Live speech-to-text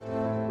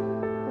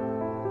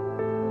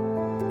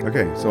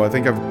Okay, so I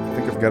think I've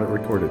got it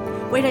recorded.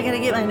 Wait, I gotta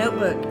get my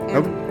notebook.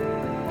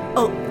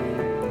 Oh,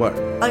 What?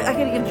 I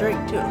gotta get a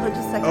drink too. Hold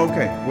just a second.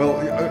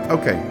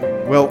 Okay.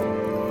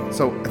 Well,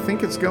 so I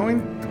think it's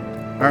going.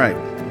 All right.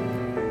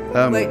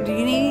 Wait, do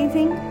you need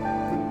anything?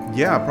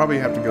 Yeah, I probably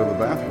have to go to the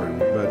bathroom,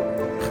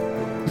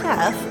 but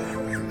Jeff,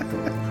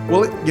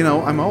 well,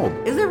 I'm old.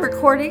 is it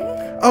recording?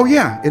 Oh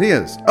yeah, it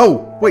is.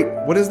 Oh wait,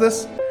 what is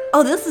this?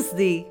 Oh, this is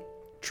the.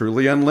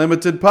 Truly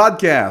Unlimited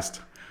podcast.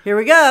 Here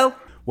we go.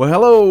 Well,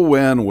 hello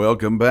and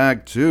welcome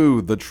back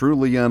to the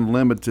Truly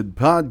Unlimited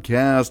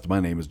podcast. My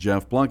name is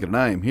Jeff Plunkett and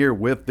I am here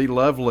with the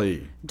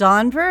lovely,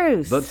 Don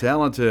Bruce. the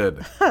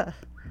talented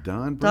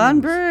Don Bruce.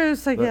 Don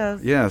Bruce, I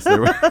guess. Yes, they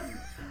were.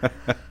 I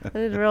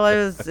didn't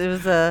realize it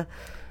was a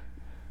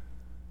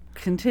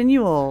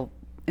continual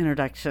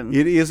introduction.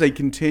 It is a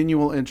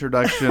continual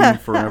introduction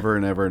forever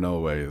and ever and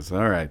always.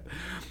 All right.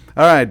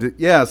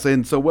 Yes.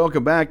 And so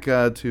welcome back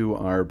to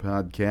our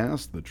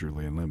podcast, the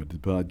Truly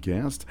Unlimited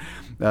podcast.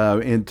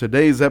 And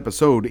today's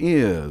episode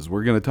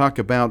we're going to talk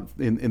about,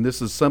 and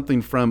this is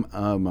something from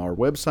our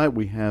website.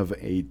 We have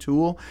a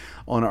tool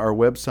on our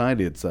website.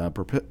 It's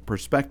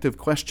Perspective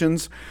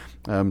Questions.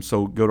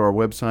 So go to our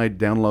website,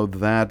 download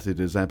that. It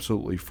is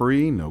absolutely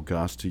free, no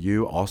cost to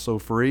you, also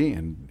free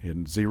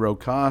and zero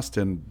cost.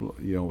 And,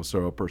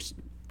 so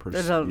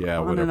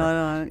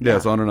whatever.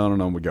 Yes, on and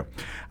on we go.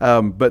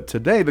 But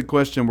today the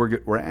question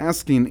we're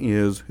asking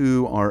is,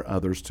 who are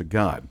others to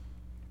God?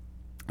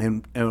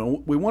 And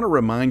we want to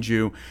remind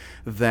you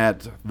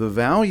that the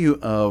value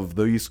of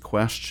these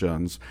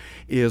questions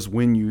is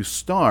when you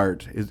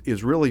start,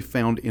 is really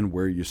found in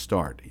where you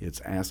start. It's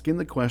asking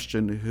the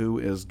question, who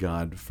is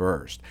God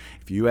first?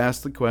 If you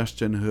ask the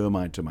question, who am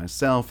I to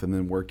myself, and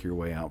then work your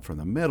way out from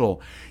the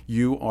middle,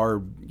 you are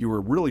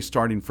really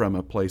starting from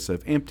a place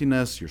of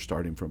emptiness, you're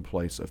starting from a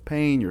place of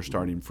pain, you're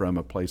starting from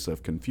a place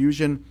of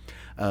confusion,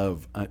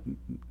 of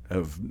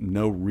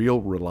no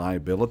real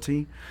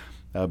reliability.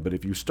 But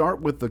if you start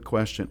with the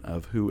question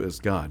of who is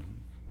God,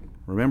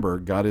 remember,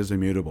 God is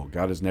immutable.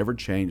 God has never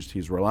changed.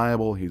 He's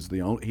reliable.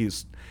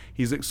 He's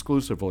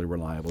exclusively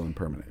reliable and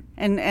permanent.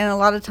 And a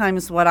lot of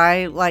times what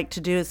I like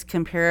to do is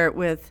compare it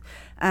with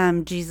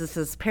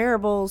Jesus's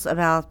parables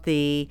about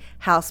the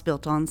house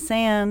built on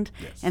sand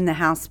and the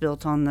house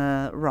built on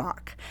the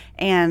rock.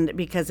 And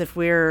because if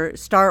we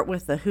start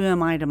with the who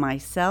am I to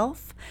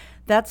myself,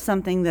 that's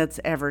something that's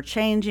ever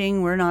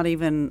changing. We're not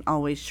even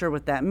always sure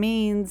what that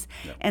means.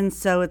 Yep. And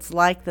so it's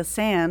like the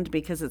sand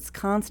because it's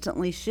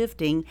constantly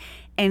shifting,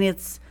 and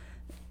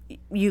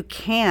you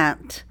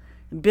can't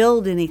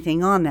build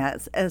anything on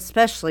that,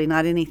 especially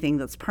not anything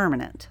that's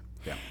permanent.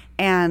 Yeah.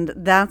 And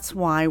that's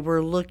why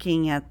we're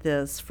looking at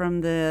this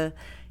from the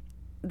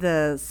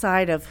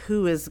side of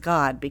who is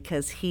God,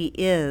 because he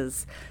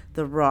is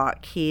the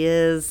rock. He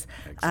is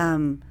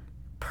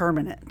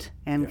permanent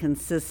and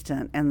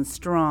consistent and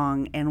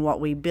strong, and what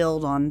we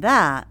build on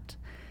that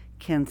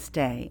can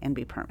stay and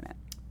be permanent.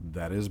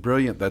 That is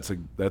brilliant. That's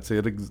it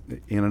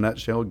in a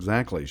nutshell.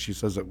 Exactly. She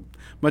says it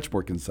much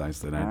more concise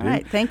than I do. All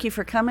right. Thank you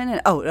for coming in.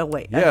 Oh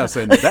wait. Yes,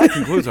 and that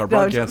concludes our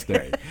broadcast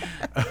day.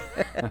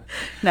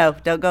 No,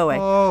 don't go away.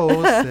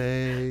 Oh,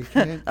 say.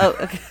 Oh,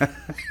 okay.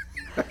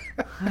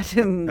 I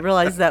didn't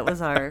realize that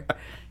was our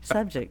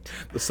subject.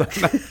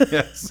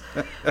 Yes.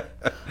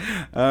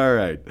 All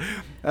right.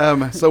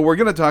 So we're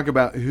going to talk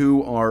about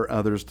who are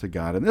others to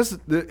God, and this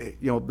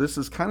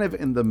is kind of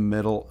in the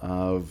middle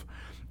of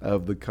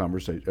the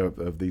conversation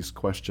of these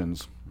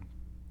questions,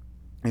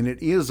 and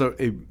it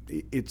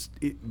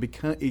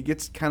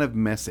gets kind of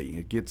messy.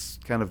 It gets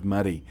kind of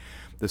muddy,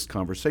 this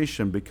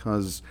conversation,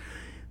 because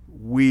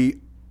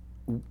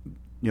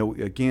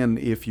again,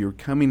 if you're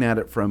coming at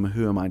it from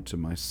who am I to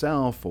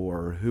myself,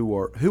 or who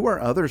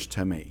are others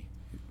to me,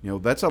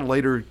 that's a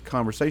later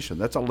conversation.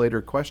 That's a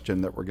later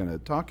question that we're going to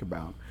talk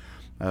about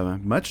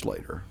much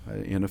later,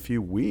 in a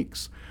few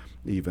weeks,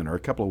 even, or a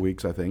couple of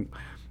weeks, I think.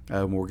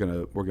 We're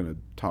gonna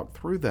talk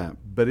through that,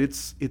 but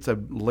it's a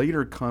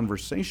later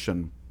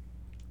conversation.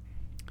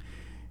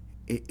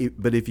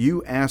 But if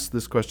you ask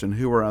this question,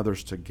 who are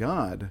others to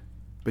God,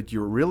 but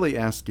you're really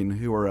asking,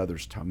 who are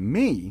others to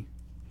me,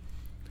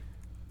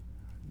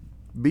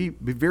 be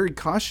very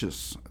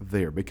cautious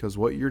there, because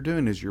what you're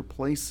doing is you're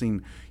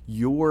placing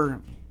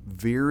your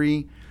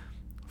very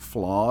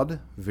flawed,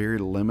 very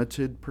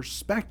limited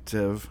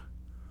perspective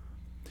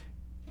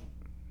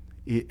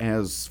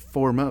as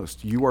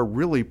foremost. You are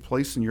really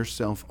placing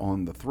yourself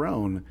on the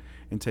throne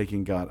and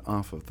taking God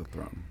off of the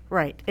throne.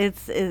 Right.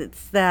 It's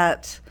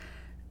that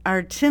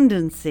our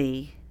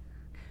tendency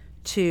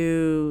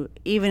to,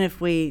 even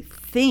if we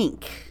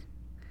think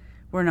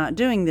we're not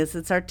doing this,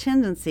 it's our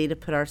tendency to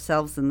put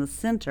ourselves in the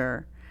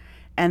center,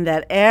 and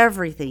that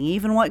everything,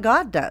 even what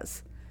God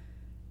does,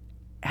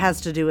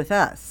 has to do with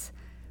us,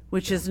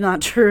 which is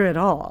not true at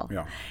all.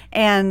 Yeah.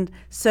 And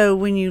so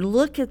when you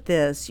look at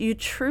this, you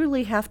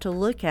truly have to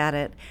look at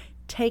it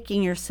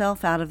taking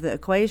yourself out of the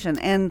equation.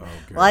 And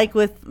like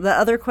with the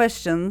other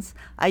questions,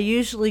 I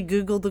usually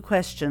Google the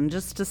question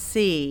just to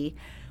see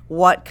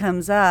what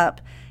comes up.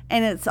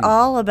 And it's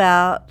all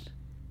about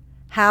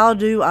how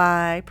do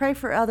I pray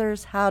for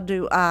others? How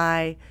do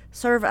I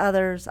serve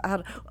others?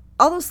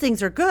 All those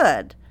things are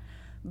good,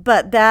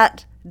 but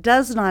that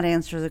does not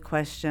answer the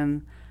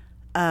question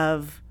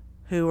of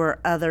who are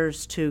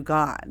others to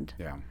God,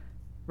 Yeah.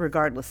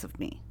 regardless of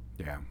me.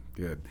 Yeah.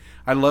 Good.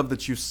 I love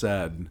that you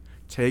said,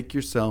 take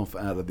yourself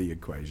out of the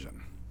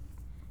equation.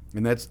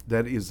 And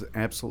that is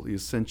absolutely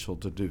essential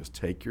to do, is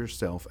take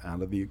yourself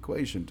out of the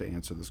equation to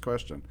answer this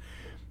question.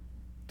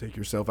 Take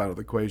yourself out of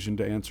the equation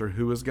to answer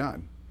who is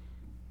God.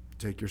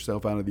 Take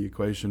yourself out of the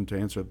equation to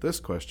answer this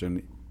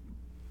question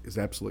is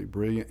absolutely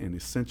brilliant and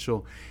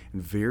essential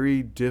and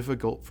very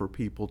difficult for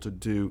people to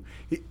do.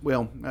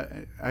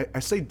 I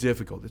say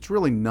difficult. It's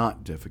really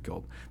not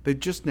difficult. They've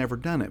just never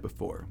done it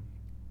before.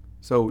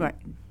 So, Right.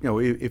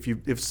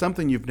 if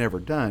something you've never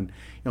done,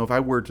 if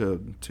I were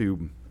to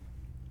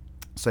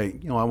say,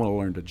 I want to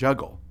learn to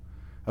juggle.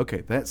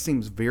 Okay, that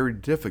seems very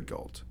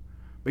difficult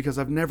because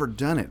I've never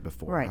done it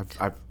before. Right.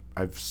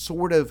 I've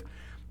sort of,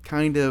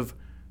 kind of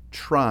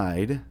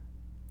tried,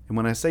 and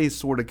when I say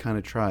sort of, kind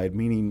of tried,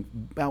 meaning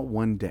about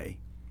one day.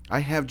 I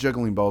have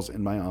juggling balls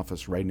in my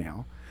office right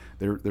now.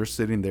 They're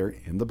sitting there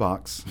in the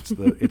box.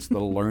 It's the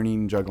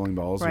learning juggling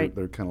balls. Right.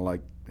 They're kind of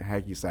like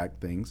hacky sack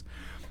things,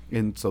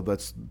 and so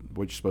that's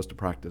what you're supposed to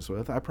practice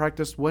with. I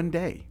practiced one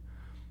day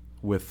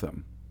with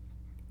them.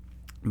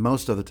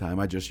 Most of the time,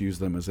 I just use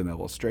them as an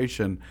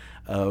illustration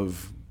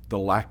of the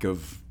lack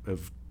of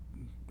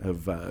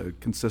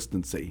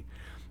consistency.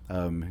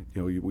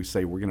 We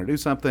say we're going to do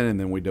something, and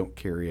then we don't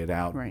carry it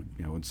out. Right.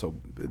 And so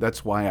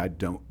that's why I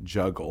don't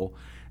juggle,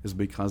 is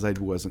because I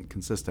wasn't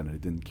consistent. I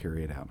didn't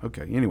carry it out.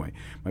 Okay. Anyway,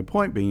 my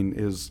point being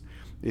is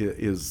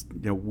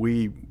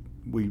we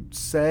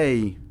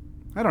say,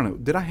 I don't know.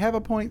 Did I have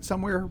a point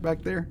somewhere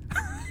back there?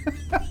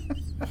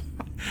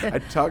 I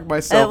talked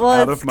myself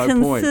out of my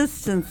point.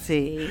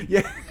 Consistency.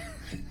 Yeah.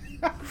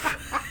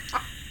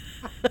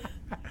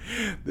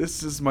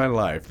 This is my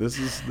life.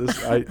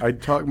 I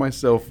talked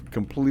myself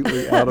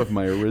completely out of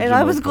my original And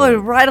I was going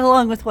right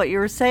along with what you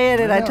were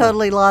saying, and I know.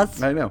 totally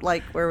lost I know.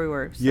 like where we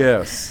were. So.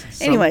 Yes.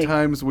 Anyway.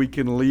 Sometimes we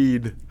can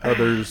lead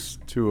others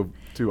to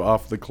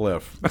off the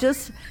cliff.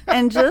 Just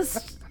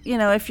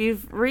if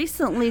you've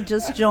recently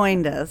just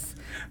joined us,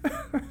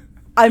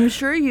 I'm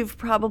sure you've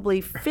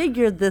probably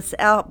figured this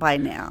out by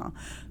now.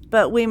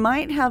 But we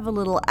might have a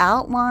little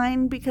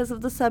outline because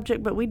of the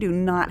subject, but we do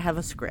not have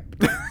a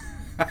script.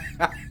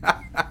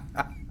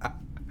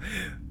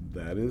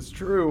 That is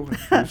true.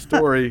 True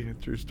story.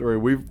 True story.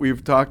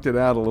 We've talked it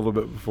out a little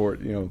bit before.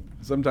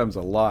 Sometimes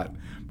a lot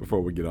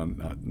before we get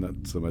on. Not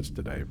so much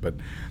today, but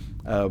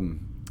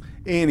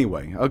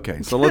anyway.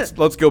 Okay, so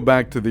let's go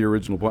back to the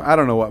original point. I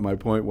don't know what my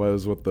point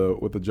was with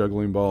the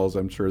juggling balls.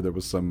 I'm sure there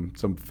was some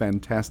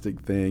fantastic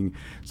thing.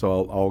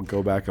 So I'll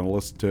go back and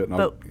listen to it.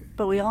 And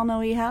But we all know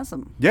he has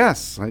them.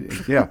 Yes,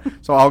 yeah.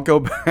 So I'll go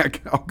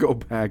back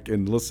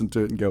and listen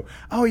to it and go,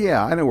 oh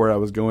yeah, I know where I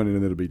was going,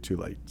 and it'll be too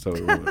late, so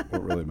it won't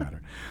really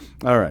matter.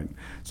 All right.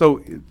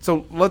 So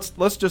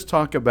let's just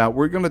talk about.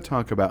 We're going to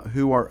talk about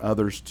who are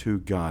others to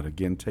God.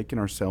 Again, taking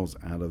ourselves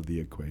out of the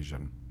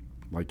equation,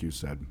 like you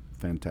said.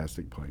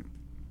 Fantastic point.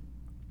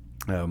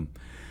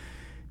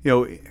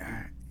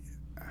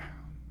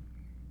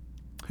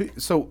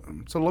 So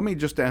let me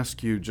just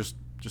ask you just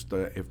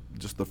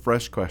the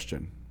fresh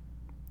question.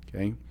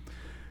 Okay,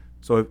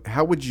 so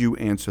how would you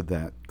answer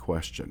that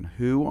question?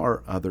 Who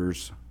are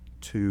others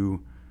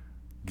to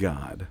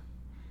God?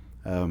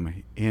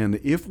 And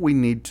if we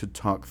need to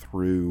talk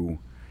through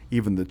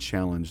even the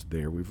challenge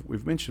there,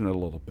 we've mentioned it a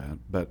little bit,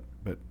 but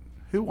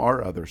who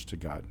are others to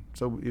God?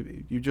 So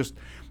you just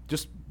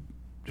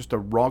a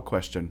raw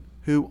question: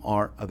 who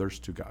are others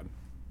to God?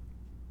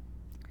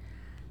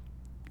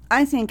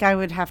 I think I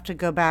would have to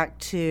go back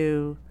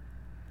to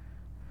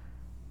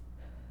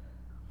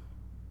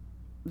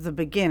the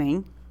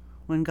beginning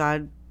when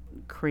God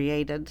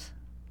created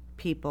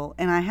people,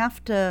 and I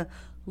have to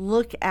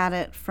look at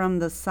it from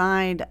the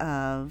side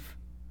of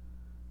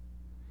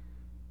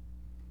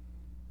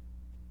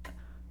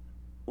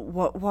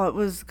what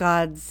was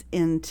God's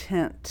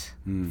intent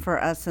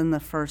for us in the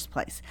first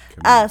place.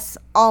 Us,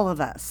 all of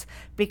us,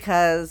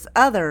 because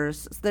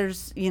others,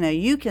 there's,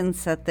 you can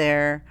sit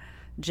there,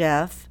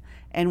 Jeff,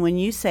 and when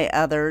you say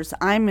others,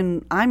 I'm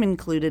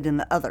included in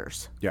the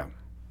others. Yeah.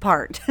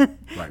 Part.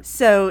 Right.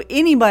 So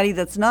anybody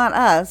that's not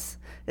us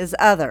is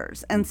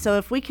others. And so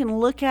if we can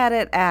look at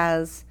it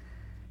as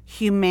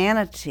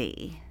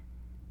humanity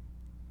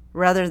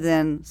rather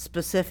than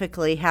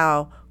specifically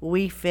how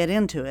we fit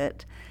into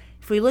it,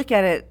 if we look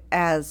at it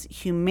as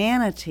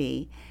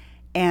humanity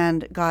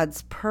and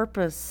God's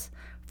purpose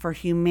for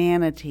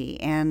humanity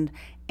and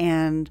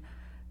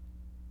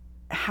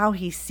how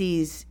he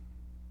sees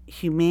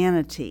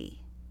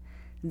humanity,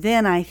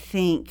 then I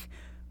think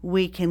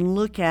we can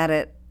look at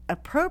it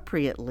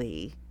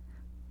appropriately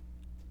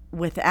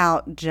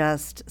without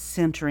just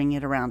centering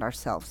it around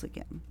ourselves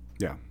again.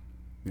 Yeah.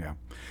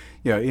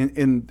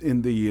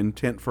 In the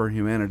intent for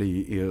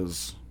humanity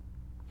is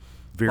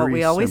very what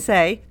we always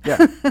simple.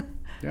 say.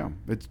 Yeah.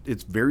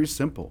 It's very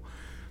simple.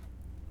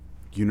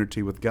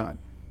 Unity with God.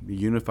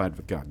 unified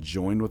with God,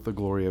 joined with the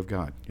glory of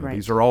God. Right.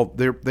 These are all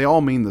they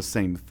all mean the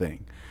same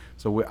thing.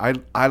 So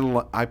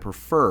I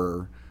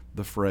prefer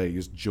the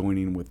phrase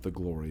joining with the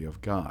glory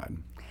of God.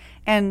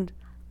 And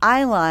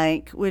I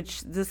like,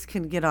 which this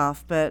can get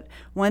off, but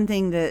one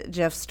thing that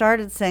Jeff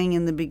started saying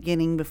in the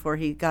beginning before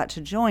he got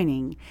to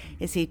joining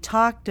is he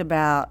talked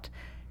about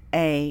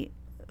a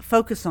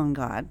focus on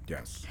God.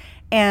 Yes.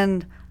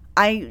 And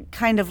I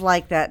kind of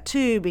like that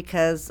too,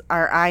 because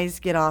our eyes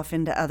get off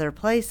into other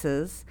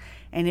places.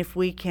 And if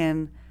we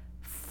can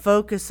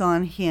focus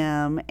on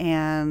Him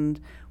and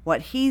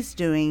what He's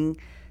doing,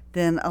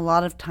 then a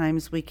lot of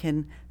times we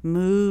can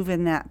move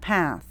in that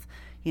path.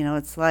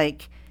 It's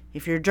like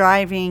if you're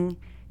driving,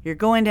 you're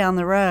going down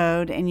the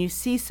road and you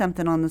see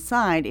something on the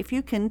side. If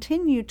you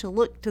continue to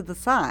look to the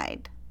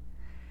side,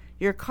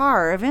 your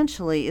car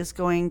eventually is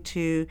going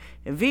to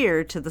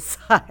veer to the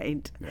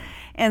side. Yeah.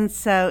 And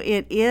so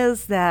it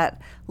is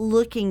that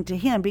looking to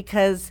Him,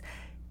 because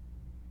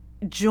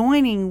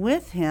joining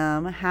with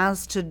Him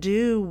has to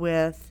do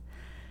with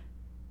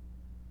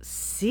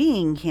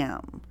seeing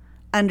Him,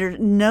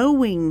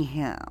 knowing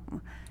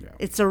Him. Yeah.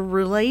 It's a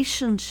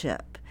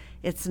relationship.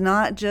 It's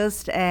not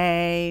just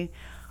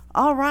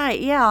all right,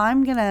 yeah,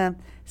 I'm going to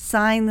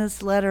sign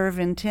this letter of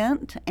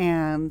intent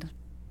and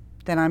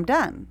then I'm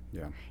done.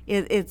 Yeah.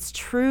 It's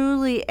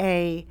truly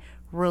a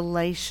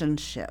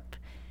relationship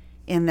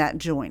in that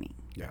joining.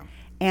 Yeah.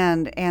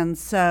 And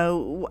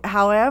so,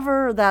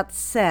 however that's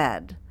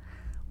said,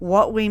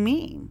 what we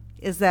mean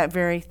is that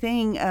very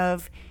thing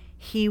of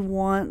He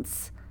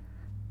wants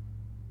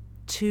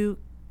to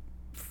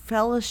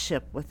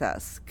fellowship with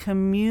us,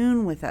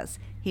 commune with us.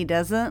 He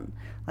doesn't,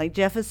 like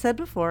Jeff has said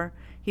before,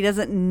 He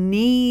doesn't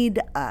need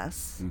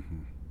us,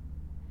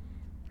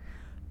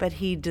 but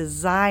He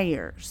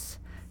desires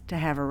to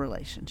have a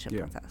relationship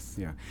with us.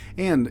 Yeah,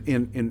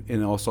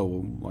 and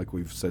also, like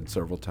we've said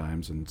several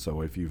times, and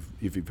so if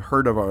you've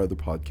heard of our other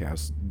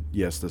podcasts,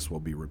 yes, this will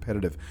be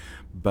repetitive,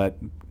 but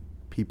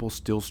people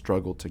still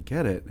struggle to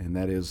get it, and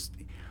that is,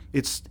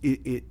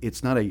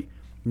 it's not a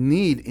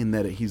need in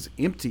that He's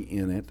empty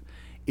in it.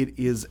 It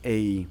is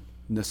a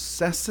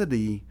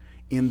necessity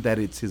in that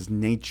it's His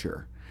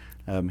nature.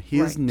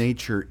 His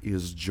nature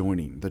is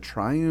joining. The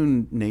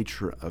triune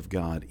nature of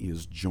God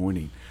is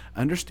joining.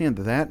 Understand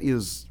that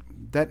is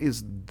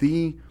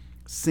the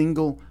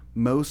single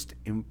most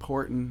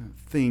important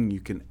thing you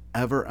can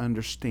ever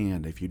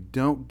understand. If you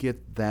don't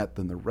get that,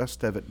 then the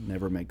rest of it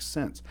never makes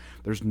sense.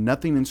 There's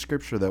nothing in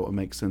Scripture that will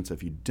make sense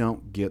if you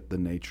don't get the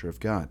nature of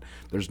God.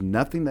 There's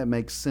nothing that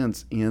makes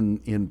sense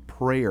in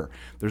prayer.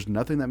 There's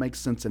nothing that makes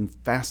sense in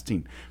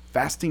fasting.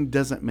 Fasting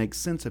doesn't make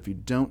sense if you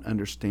don't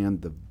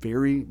understand the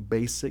very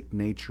basic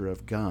nature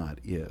of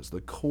God is.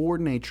 The core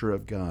nature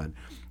of God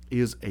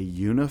is a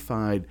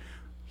unified,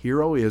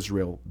 Hear, O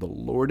Israel, the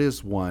Lord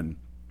is one.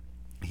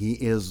 He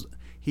is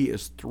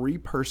three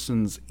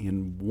persons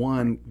in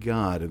one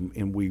God.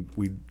 And we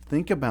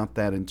think about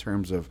that in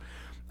terms of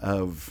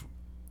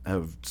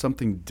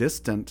something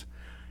distant.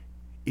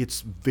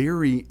 It's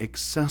very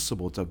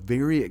accessible. It's a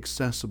very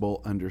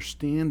accessible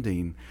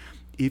understanding.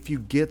 If you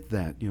get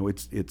that,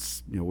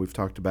 it's we've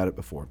talked about it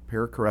before.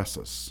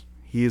 Perichoresis.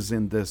 He is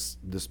in this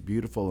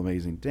beautiful,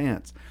 amazing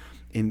dance,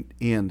 and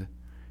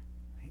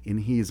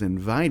he is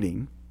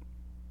inviting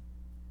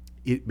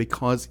it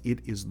because it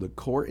is the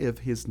core of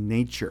His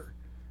nature,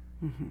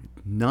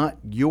 not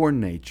your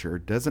nature.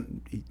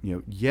 Doesn't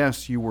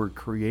yes, you were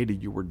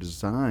created, you were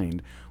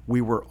designed.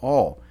 We were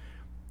all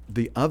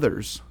the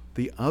others.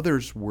 The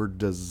others were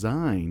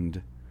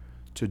designed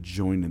to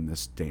join in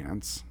this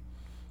dance.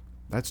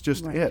 That's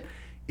just it.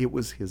 It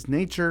was His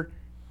nature.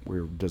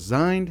 We're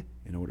designed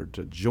in order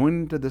to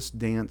join into this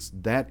dance.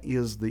 That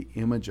is the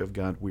image of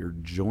God. We're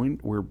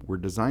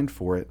designed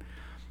for it,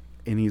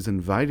 and He's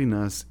inviting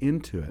us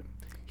into it.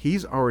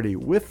 He's already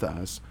with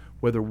us.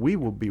 Whether we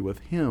will be with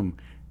Him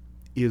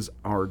is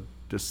our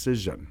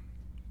decision,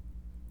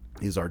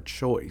 is our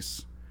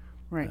choice.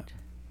 Right.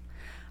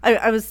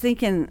 I was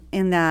thinking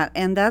in that,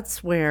 and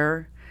that's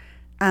where,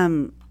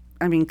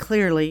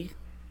 clearly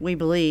we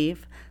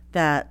believe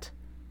that,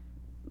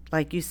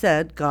 like you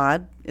said,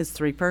 God is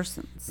three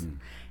persons.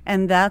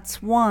 And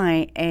that's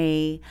why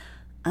a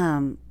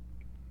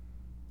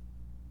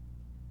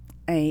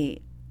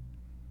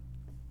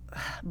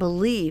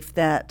belief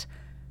that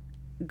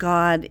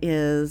God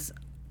is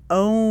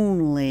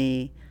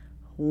only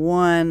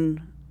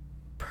one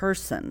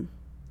person.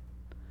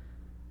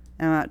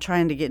 I'm not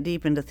trying to get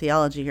deep into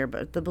theology here,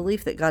 but the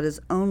belief that God is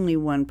only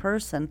one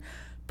person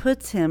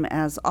puts Him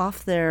as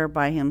off there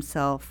by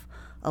Himself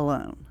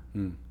alone.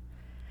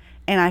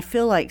 And I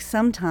feel like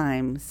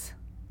sometimes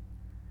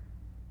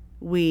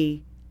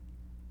we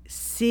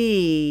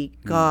see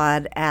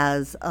God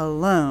as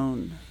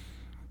alone.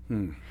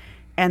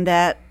 And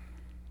that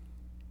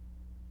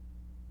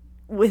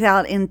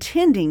without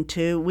intending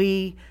to,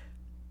 we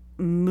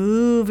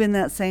move in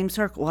that same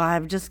circle. Well,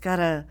 I've just got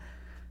to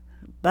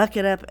buck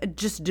it up,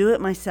 just do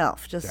it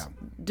myself,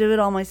 do it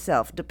all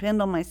myself,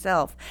 depend on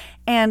myself.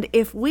 And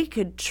if we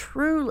could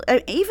truly,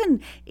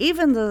 even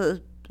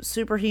the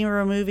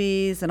superhero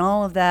movies and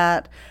all of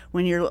that,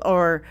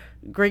 or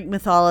Greek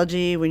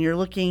mythology, when you're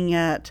looking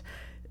at,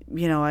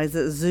 is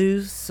it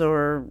Zeus,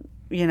 or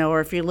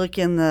if you look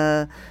in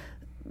the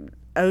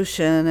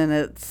ocean and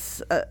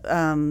it's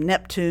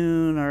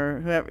Neptune,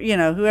 or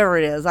whoever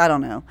it is, I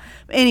don't know.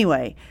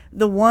 Anyway,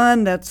 the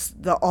one that's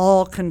the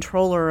all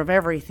controller of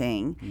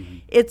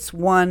everything, it's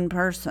one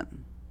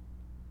person.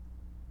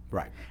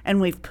 Right. And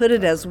we've put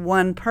it as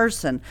one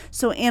person.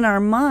 So in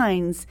our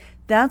minds,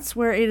 that's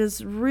where it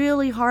is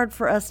really hard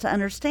for us to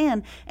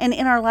understand. And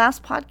in our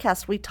last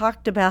podcast, we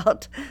talked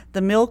about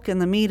the milk and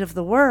the meat of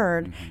the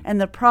word. And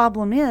the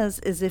problem is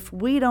if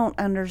we don't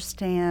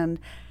understand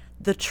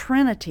the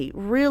Trinity,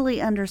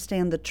 really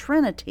understand the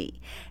Trinity,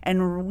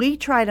 and we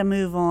try to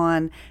move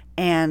on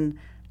and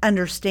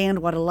understand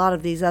what a lot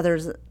of these other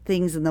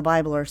things in the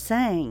Bible are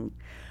saying,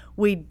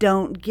 we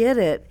don't get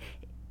it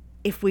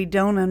if we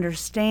don't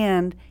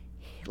understand,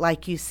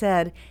 like you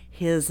said,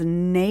 his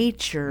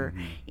nature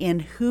in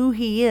who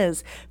he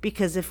is.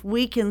 Because if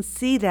we can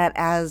see that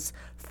as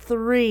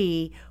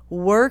three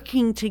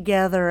working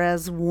together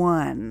as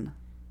one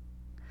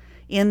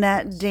in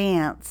that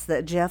dance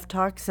that Jeff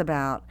talks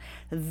about,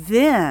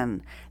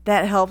 then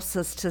that helps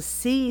us to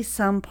see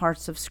some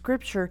parts of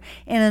Scripture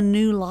in a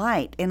new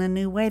light, in a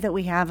new way that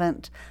we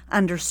haven't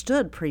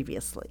understood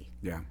previously.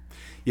 Yeah.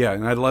 Yeah,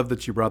 and I love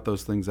that you brought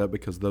those things up,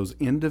 because those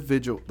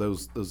individual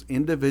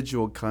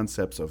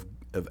concepts of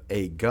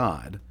a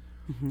God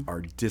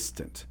are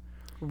distant.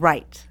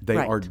 Right. They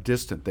are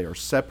distant. They are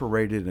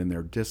separated and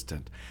they're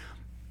distant.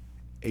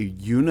 A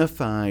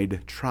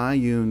unified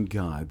triune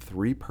God,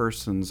 three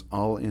persons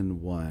all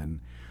in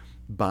one,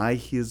 by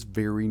his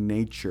very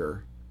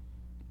nature,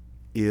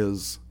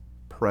 is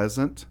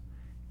present,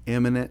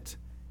 immanent,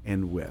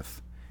 and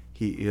with.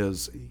 He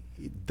is.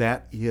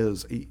 That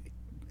is.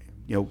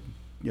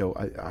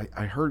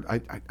 I heard. I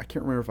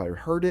can't remember if I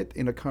heard it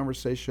in a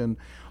conversation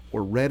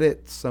or read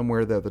it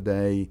somewhere the other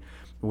day,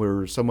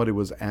 where somebody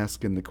was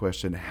asking the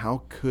question,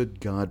 how could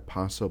God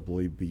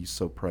possibly be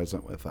so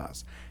present with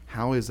us?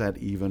 How is that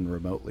even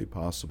remotely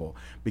possible?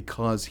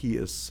 Because he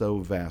is so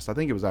vast. I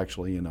think it was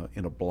actually in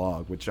a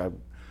blog, which I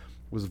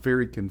was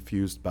very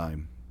confused by,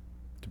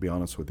 to be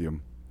honest with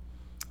you,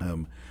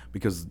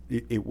 because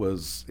it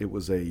was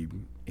a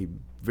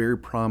very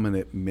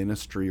prominent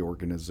ministry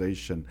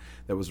organization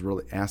that was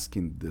really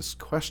asking this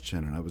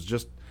question, and I was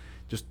just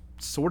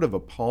sort of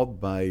appalled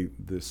by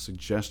the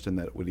suggestion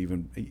that it would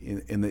even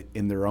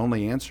in their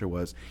only answer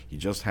was, you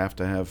just have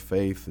to have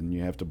faith and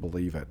you have to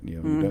believe it.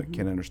 You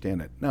can't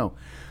understand it. No,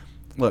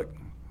 look,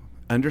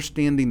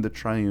 understanding the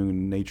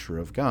triune nature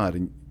of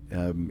God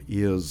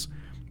is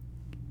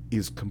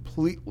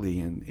completely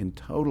and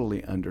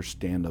totally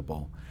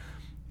understandable,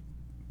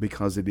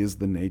 because it is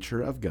the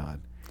nature of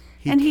God.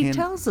 He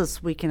tells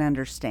us we can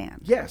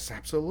understand. Yes,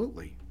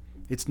 absolutely.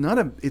 It's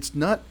not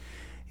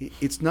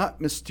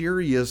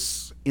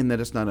mysterious in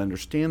that it's not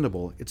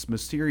understandable. It's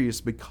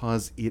mysterious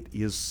because it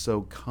is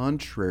so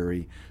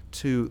contrary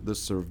to the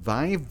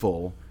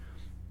survival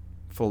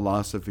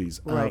philosophies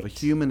of a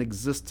human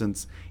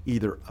existence,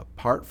 either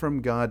apart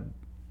from God,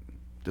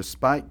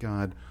 despite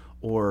God,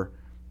 or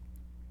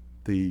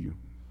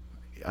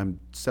I'm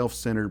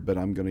self-centered, but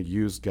I'm going to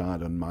use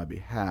God on my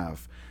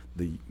behalf,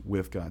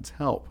 with God's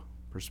help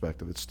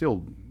perspective. It's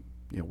still,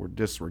 we're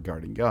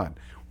disregarding God,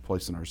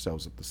 placing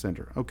ourselves at the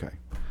center. Okay.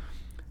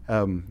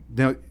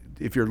 Now,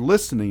 if you're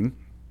listening,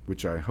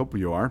 which I hope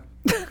you are,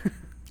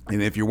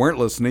 and if you weren't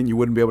listening, you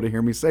wouldn't be able to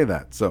hear me say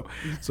that. So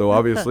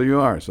obviously you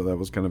are. So that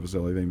was kind of a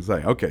silly thing to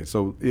say. Okay,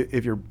 so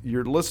if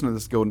you're listening to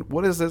this going,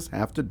 what does this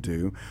have to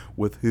do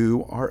with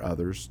who are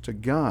others to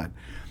God?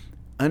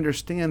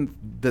 Understand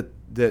that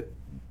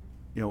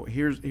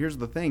here's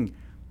the thing.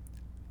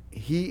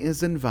 He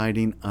is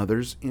inviting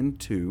others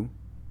into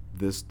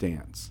this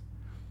dance.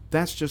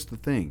 That's just the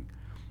thing.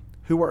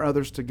 Who are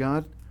others to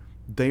God?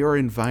 They are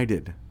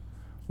invited.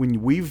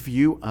 When we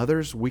view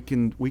others, we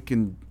can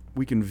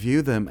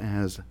view them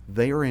as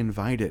they are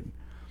invited.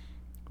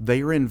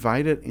 They are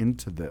invited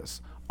into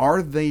this.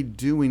 Are they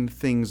doing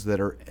things that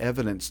are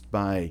evidenced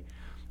by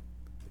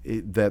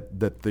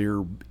that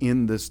they're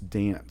in this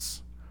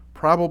dance?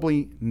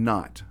 Probably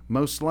not.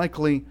 Most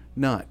likely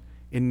not.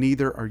 And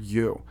neither are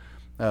you.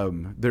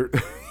 They're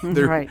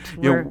right.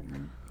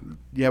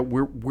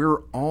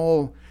 We're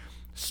all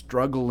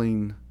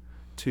struggling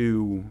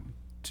to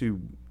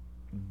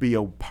be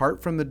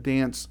apart from the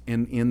dance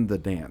and in the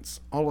dance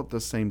all at the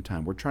same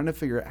time. We're trying to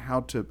figure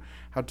out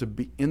how to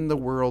be in the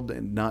world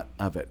and not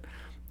of it.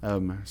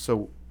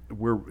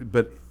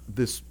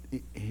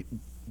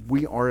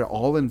 We are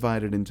all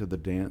invited into the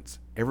dance.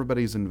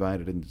 Everybody's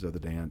invited into the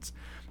dance.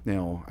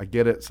 Now, I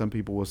get it. Some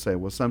people will say,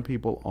 well, some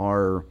people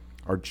are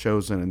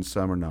chosen and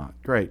some are not.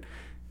 Great.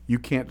 You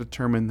can't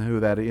determine who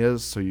that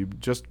is, so you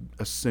just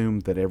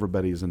assume that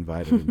everybody is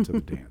invited into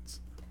the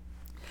dance.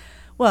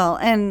 Well,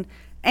 and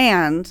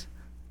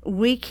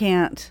we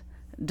can't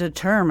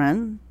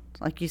determine,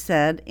 like you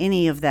said,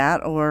 any of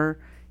that, or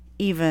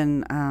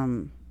even,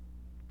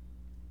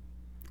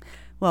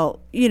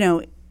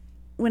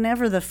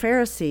 whenever the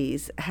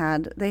Pharisees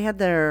had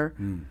their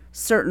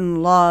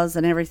certain laws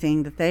and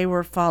everything that they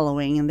were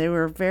following, and they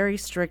were very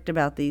strict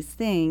about these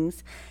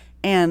things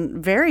and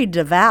very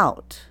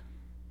devout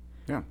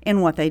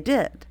in what they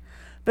did.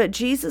 But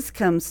Jesus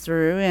comes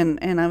through,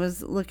 and I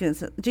was looking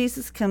at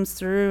Jesus comes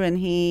through, and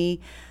he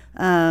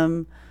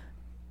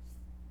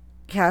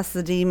casts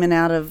the demon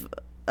out of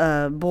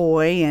a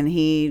boy, and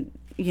he,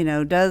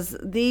 does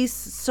these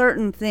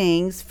certain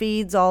things,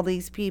 feeds all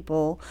these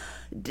people,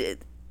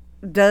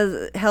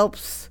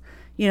 helps,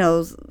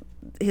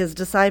 his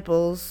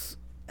disciples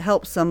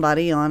help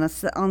somebody on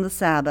the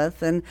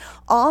Sabbath, and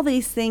all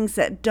these things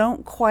that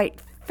don't quite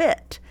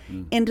fit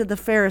into the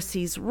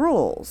Pharisees'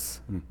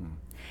 rules. Mm-hmm.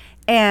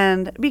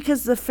 And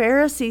because the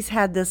Pharisees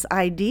had this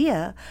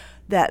idea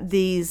that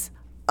these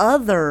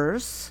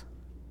others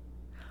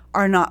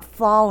are not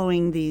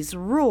following these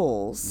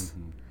rules,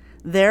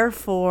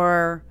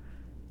 therefore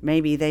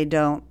maybe they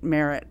don't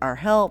merit our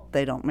help,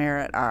 they don't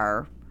merit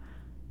our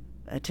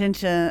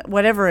attention,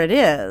 whatever it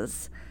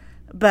is.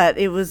 But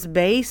it was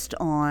based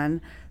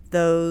on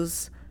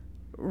those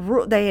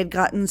they had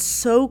gotten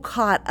so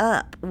caught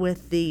up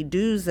with the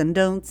do's and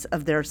don'ts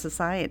of their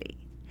society,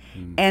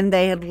 and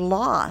they had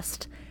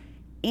lost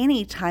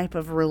any type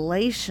of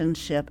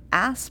relationship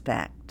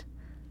aspect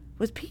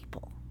with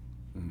people.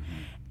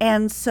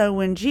 And so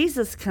when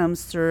Jesus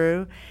comes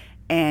through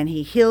and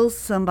he heals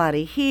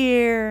somebody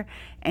here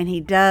and he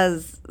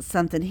does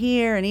something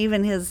here, and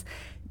even his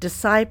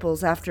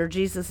disciples after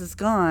Jesus is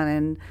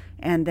gone,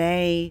 and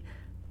they,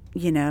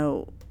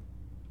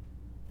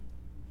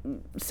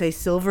 say,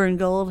 silver and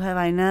gold have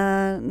I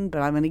none,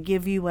 but I'm going to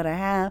give you what I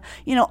have.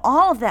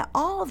 All of that,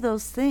 all of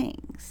those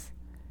things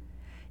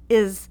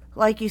is,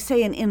 like you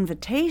say, an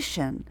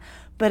invitation,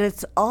 but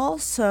it's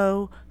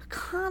also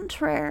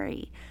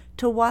contrary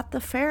to what the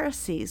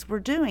Pharisees were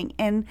doing.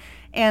 And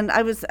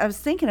I was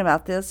thinking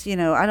about this,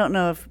 I don't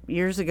know if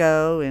years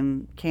ago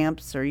in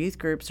camps or youth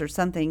groups or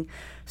something,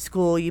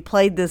 school, you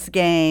played this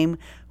game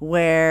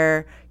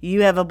where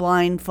you have a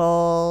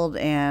blindfold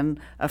and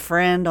a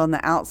friend on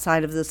the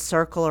outside of this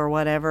circle or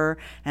whatever,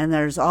 and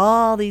there's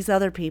all these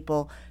other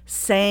people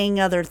saying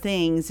other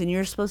things, and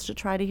you're supposed to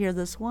try to hear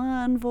this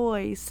one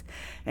voice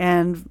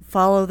and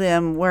follow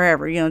them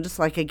wherever, just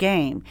like a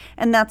game.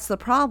 And that's the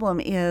problem,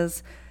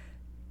 is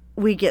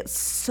we get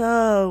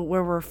so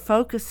where we're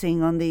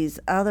focusing on these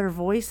other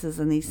voices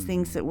and these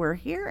things that we're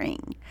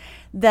hearing,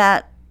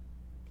 that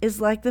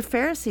is like the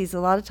Pharisees. A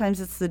lot of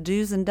times it's the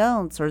do's and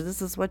don'ts, or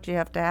this is what you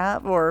have to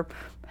have, or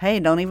hey,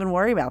 don't even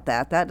worry about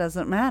that. That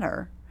doesn't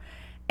matter.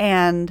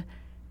 And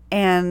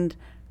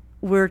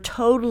we're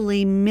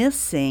totally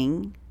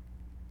missing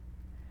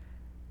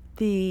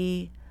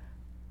the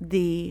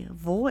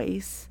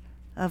voice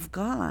of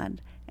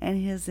God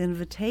and his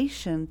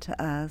invitation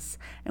to us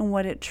and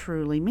what it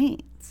truly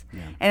means.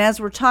 Yeah. And as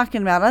we're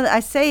talking about, I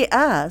say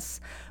us,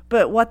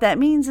 but what that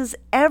means is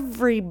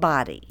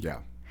everybody. Yeah.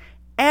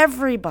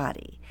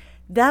 Everybody.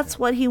 That's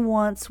what he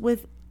wants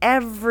with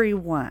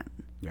everyone.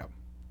 Yeah.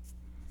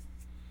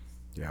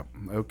 Yeah.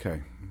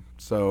 Okay.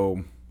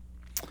 So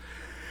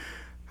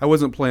I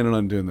wasn't planning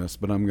on doing this,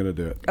 but I'm going to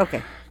do it.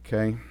 Okay.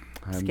 Okay.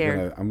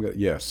 Scared. I'm gonna.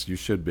 Yes, you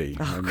should be.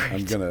 Oh,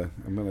 I'm gonna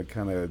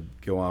kind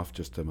of go off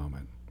just a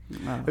moment.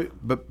 Oh.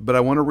 But I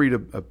want to read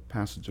a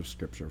passage of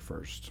scripture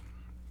first.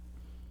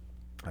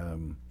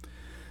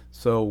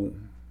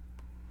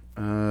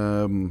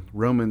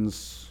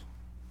 Romans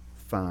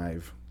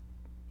 5.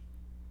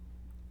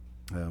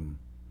 And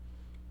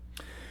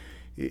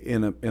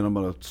I'm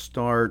going to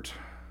start.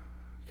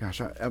 Gosh,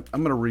 I'm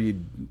going to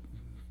read,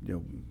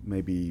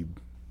 maybe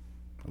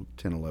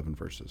 10, 11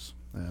 verses.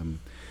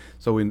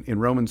 So in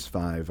Romans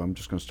 5, I'm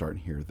just going to start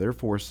here.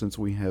 Therefore, since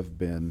we have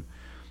been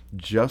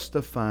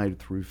justified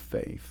through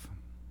faith,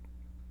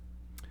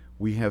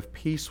 we have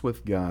peace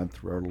with God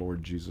through our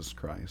Lord Jesus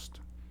Christ,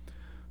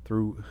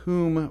 through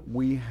whom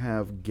we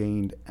have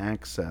gained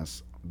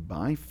access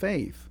by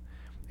faith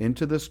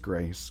into this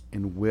grace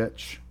in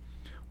which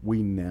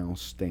we now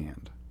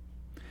stand.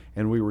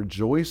 And we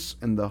rejoice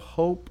in the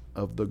hope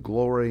of the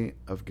glory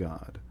of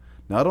God.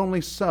 Not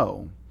only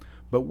so,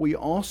 but we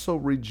also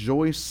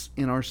rejoice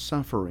in our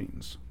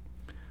sufferings,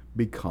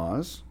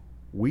 because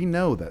we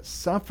know that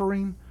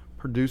suffering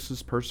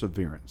produces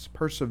perseverance.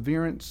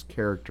 Perseverance,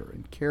 character,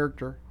 and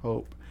character,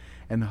 hope.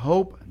 And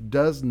hope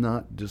does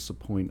not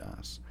disappoint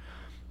us,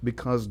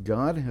 because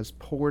God has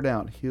poured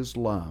out his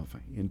love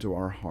into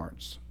our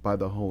hearts by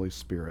the Holy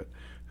Spirit,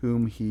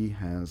 whom he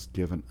has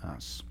given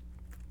us.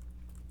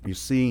 You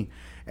see,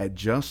 at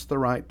just the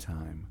right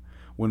time,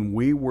 when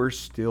we were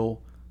still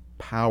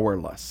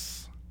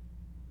powerless.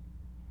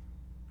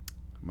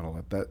 I'm going to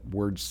let that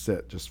word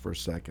sit just for a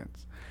second.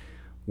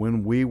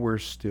 When we were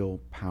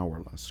still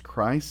powerless,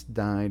 Christ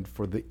died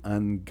for the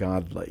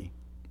ungodly.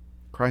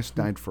 Christ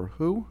died for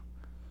who?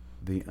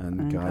 The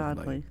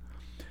ungodly.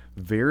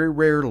 Very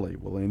rarely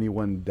will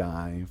anyone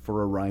die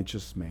for a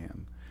righteous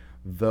man,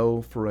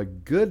 though for a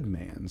good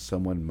man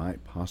someone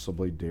might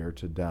possibly dare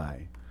to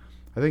die.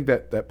 I think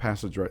that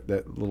passage, right,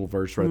 that little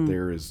verse right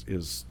there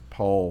is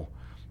Paul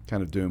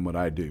kind of doing what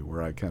I do,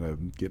 where I kind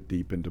of get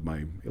deep into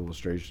my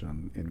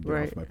illustration and get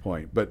off my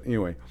point. But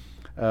anyway,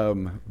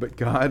 but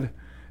God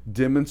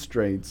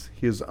demonstrates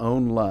his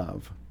own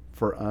love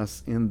for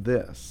us in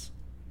this,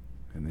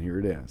 and here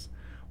it is: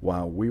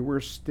 while we were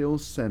still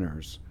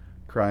sinners,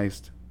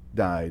 Christ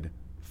died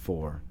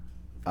for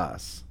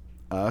us.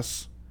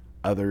 Us,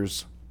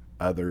 others,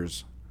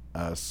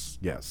 us.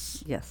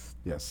 Yes. Yes.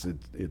 Yes.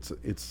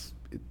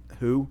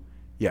 Who?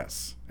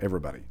 Yes.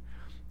 Everybody.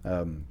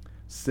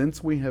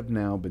 Since we have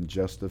now been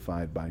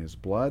justified by his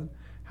blood,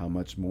 how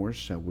much more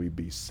shall we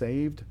be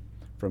saved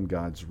from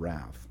God's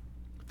wrath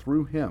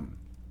through him?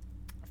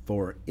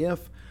 For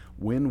if,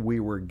 when we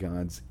were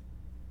God's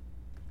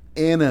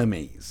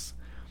enemies,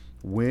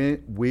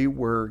 when we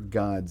were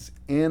God's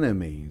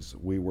enemies,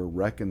 we were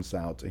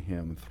reconciled to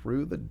him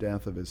through the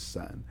death of his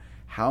Son,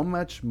 how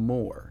much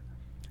more,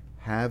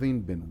 having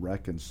been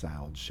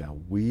reconciled, shall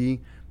we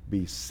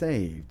be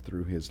saved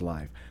through his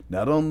life?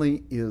 Not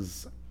only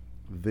is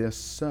this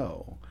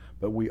so,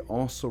 but we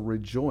also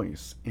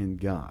rejoice in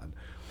God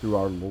through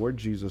our Lord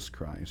Jesus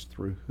Christ,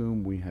 through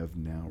whom we have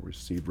now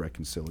received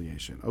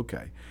reconciliation.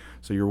 Okay,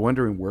 so you're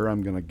wondering where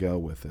I'm going to go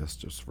with this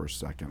just for a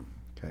second.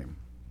 Okay.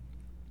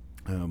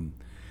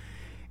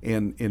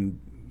 And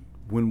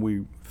when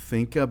we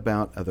think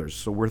about others,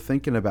 so we're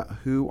thinking about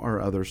who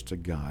are others to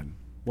God.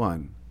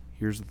 One,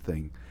 here's the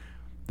thing: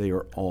 they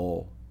are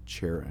all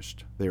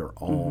cherished. They are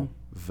all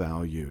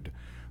valued.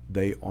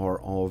 They are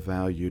all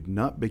valued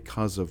not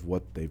because of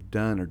what they've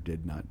done or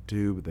did not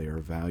do, but they are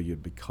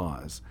valued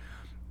because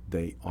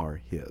they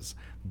are his.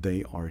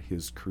 They are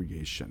his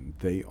creation.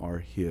 They are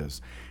his.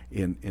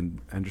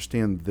 And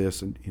understand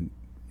this, and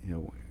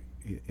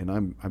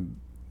I'm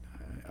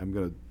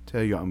going to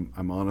tell you,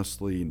 I'm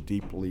honestly and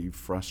deeply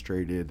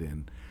frustrated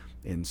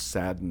and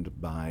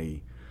saddened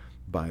by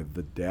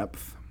the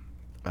depth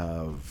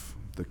of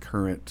the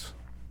current.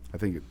 I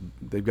think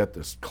they've got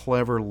this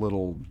clever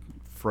little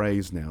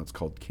phrase now. It's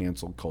called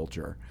cancel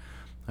culture.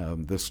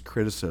 This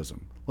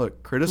criticism.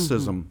 Look,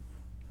 criticism.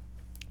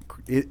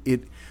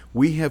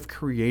 We have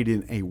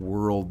created a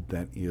world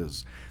that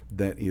is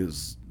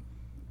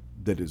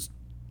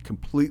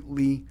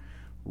completely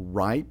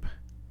ripe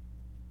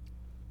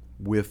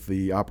with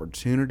the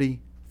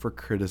opportunity for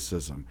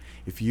criticism.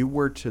 If you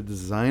were to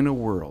design a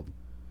world,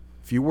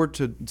 if you were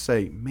to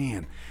say,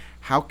 man,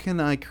 how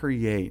can I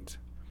create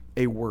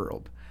a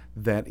world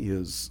that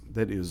is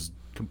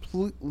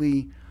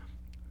completely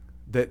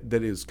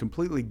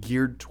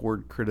geared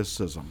toward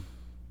criticism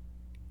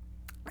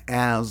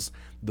as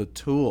the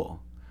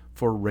tool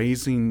for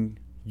raising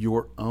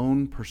your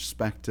own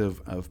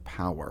perspective of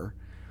power,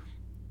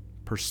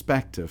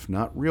 perspective,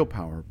 not real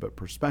power, but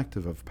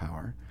perspective of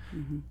power.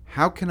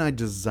 How can I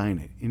design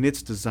it? And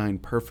it's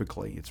designed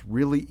perfectly. It's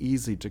really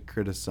easy to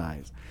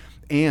criticize,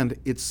 and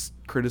its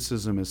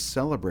criticism is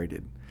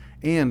celebrated.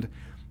 And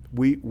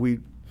we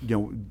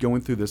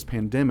going through this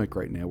pandemic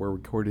right now. We're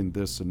recording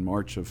this in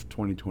March of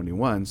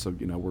 2021, so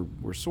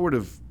we're sort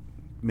of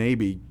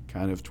maybe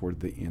kind of toward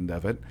the end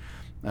of it.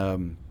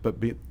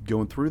 But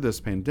going through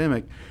this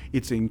pandemic,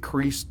 it's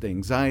increased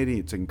anxiety,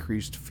 it's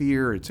increased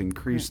fear, it's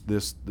increased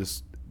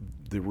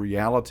the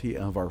reality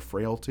of our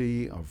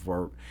frailty,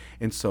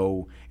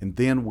 and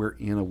then we're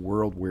in a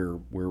world where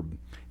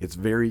it's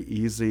very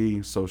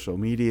easy, social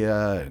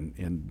media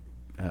and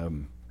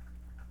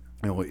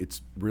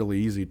it's really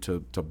easy to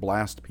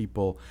blast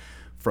people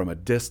from a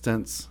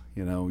distance.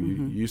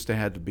 You used to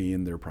have to be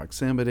in their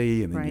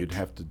proximity, and then you'd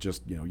have to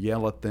just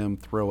yell at them,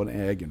 throw an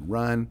egg, and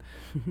run.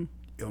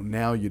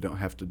 Now you don't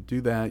have to do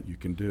that. You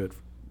can do it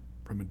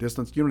from a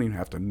distance. You don't even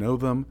have to know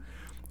them.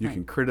 You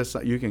can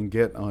criticize. You can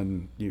get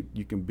on.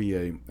 You can be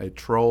a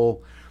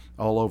troll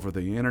all over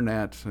the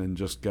internet and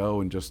just go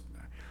and just.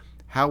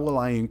 How will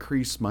I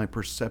increase my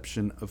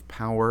perception of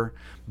power?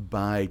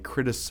 By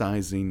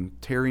criticizing,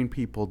 tearing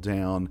people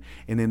down,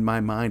 and in my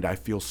mind, I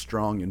feel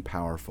strong and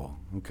powerful.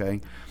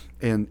 Okay,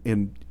 and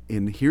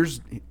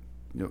here's,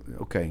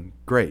 okay,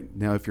 great.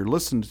 Now, if you're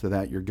listening to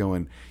that, you're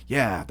going,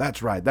 yeah,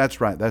 that's right.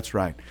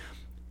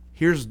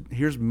 Here's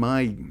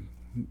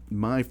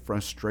my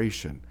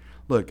frustration.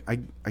 Look,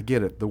 I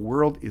get it. The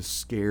world is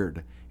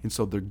scared. And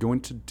so they're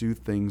going to do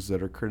things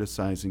that are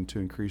criticizing to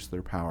increase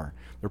their power,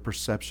 their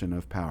perception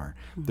of power.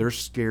 They're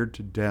scared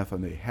to death,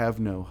 and they have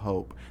no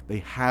hope. They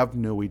have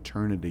no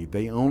eternity.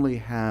 They only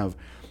have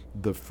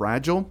the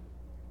fragile,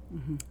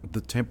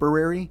 the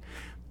temporary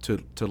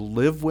to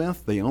live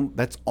with.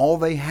 That's all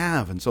they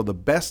have. And so the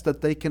best that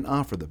they can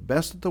offer, the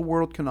best that the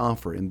world can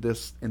offer in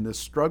this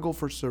struggle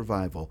for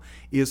survival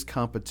is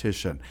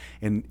competition.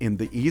 And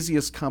the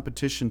easiest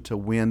competition to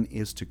win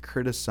is to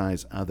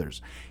criticize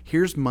others.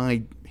 Here's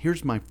my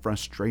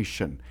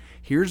frustration.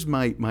 Here's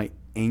my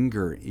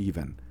anger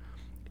even,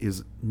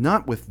 is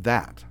not with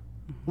that.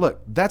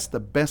 Look, that's the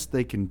best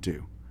they can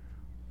do.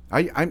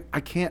 I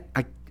can't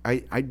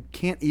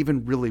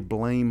even really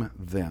blame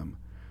them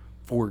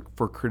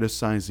for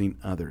criticizing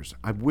others.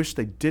 I wish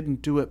they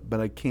didn't do it, but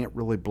I can't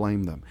really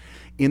blame them.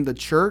 In the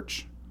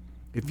church,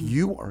 if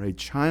you are a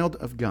child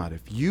of God,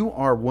 if you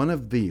are one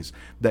of these,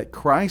 that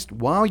Christ,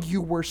 while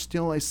you were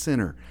still a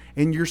sinner,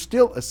 and you're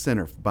still a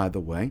sinner, by the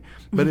way,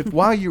 but if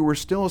while you were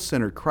still a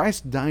sinner,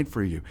 Christ died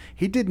for you,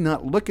 he did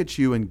not look at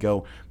you and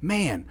go,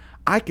 man,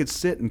 I could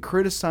sit and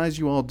criticize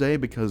you all day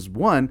because,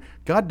 one,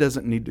 God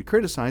doesn't need to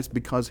criticize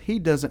because he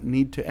doesn't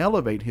need to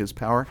elevate his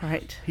power.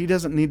 Right. He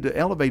doesn't need to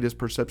elevate his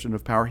perception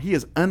of power. He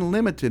is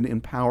unlimited in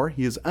power.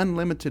 He is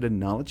unlimited in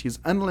knowledge. He is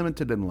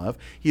unlimited in love.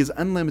 He is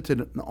unlimited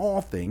in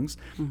all things.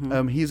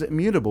 He's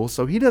immutable,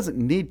 so he doesn't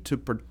need to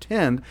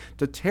pretend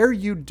to tear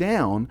you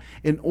down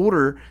in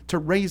order to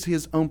raise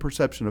his own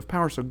perception of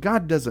power. So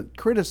God doesn't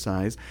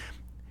criticize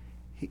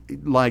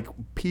like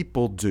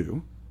people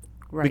do.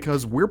 Right.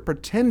 Because we're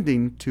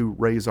pretending to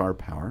raise our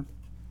power.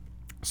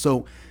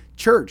 So,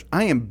 church,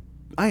 I am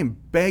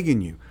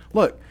begging you.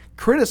 Look,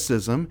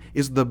 criticism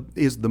is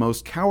the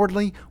most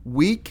cowardly,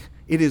 weak.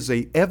 It is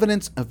a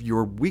evidence of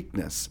your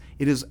weakness.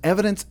 It is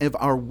evidence of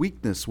our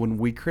weakness when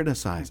we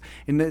criticize.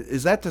 And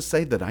is that to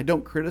say that I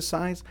don't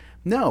criticize?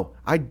 No,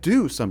 I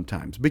do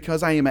sometimes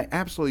because I am an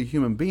absolutely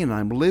human being and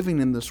I'm living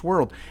in this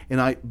world.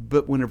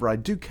 But whenever I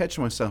do catch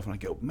myself and I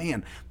go,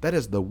 man, that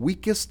is the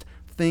weakest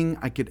thing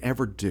I could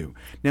ever do.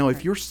 Now,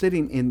 if you're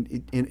sitting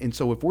in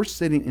so if we're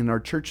sitting in our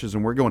churches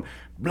and we're going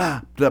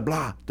blah blah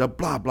blah blah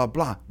blah blah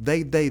blah,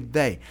 they,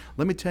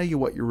 let me tell you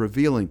what you're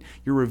revealing.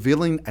 You're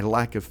revealing a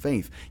lack of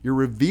faith. You're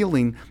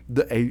revealing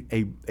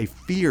a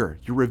fear.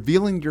 You're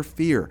revealing your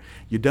fear.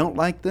 You don't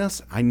like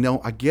this? I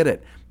know, I get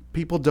it.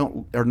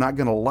 People are not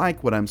going to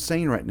like what I'm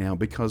saying right now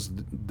because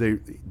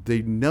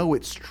they know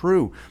it's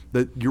true.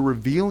 That you're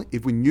revealing,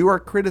 when you are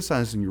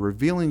criticizing, you're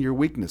revealing your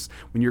weakness.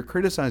 When you're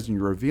criticizing,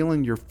 you're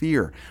revealing your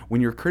fear.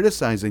 When you're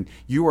criticizing,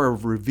 you are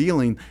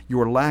revealing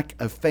your lack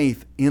of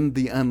faith in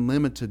the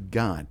unlimited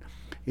God.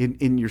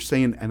 And you're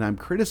saying, and I'm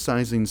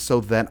criticizing so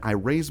that I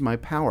raise my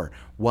power.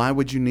 Why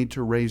would you need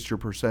to raise your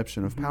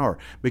perception of power?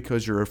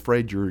 Because you're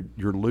afraid you're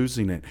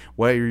losing it.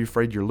 Why are you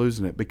afraid you're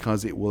losing it?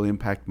 Because it will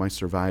impact my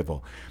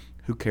survival.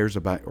 Who cares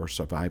about our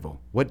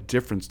survival? What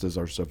difference does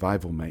our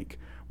survival make?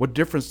 What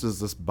difference does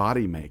this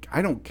body make?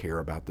 I don't care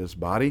about this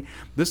body.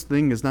 This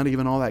thing is not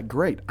even all that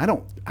great. I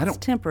don't. It's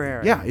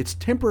temporary. Yeah, it's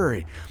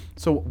temporary.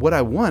 So what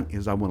I want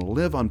is I want to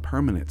live on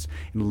permanence.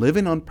 And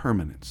living on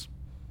permanence,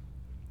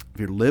 if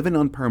you're living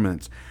on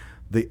permanence,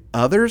 the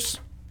others,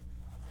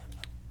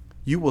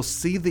 you will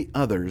see the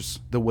others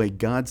the way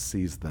God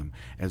sees them,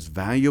 as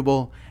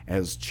valuable,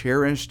 as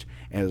cherished,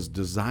 as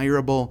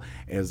desirable,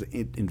 as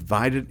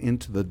invited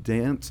into the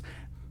dance,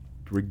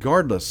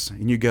 regardless.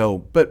 And you go,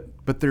 but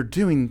they're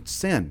doing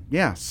sin.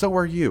 Yeah, so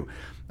are you.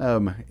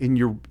 And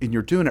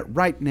you're doing it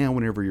right now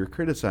whenever you're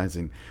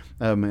criticizing.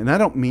 And I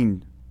don't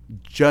mean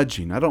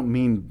judging. I don't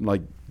mean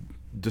like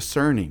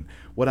discerning.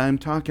 What I'm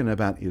talking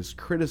about is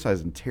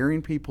criticizing,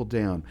 tearing people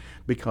down.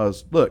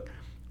 Because, look,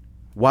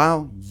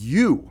 while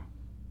you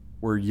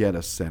were yet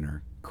a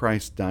sinner,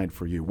 Christ died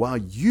for you. While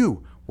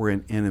you were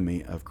an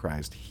enemy of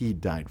Christ, he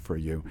died for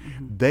you.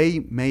 They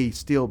may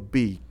still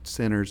be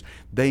sinners.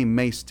 They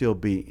may still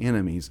be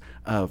enemies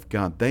of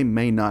God. They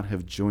may not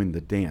have joined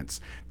the dance.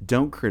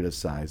 Don't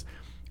criticize.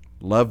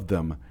 Love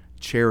them.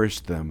 Cherish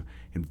them.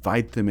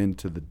 Invite them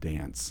into the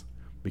dance,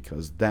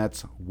 because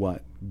that's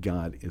what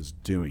God is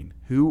doing.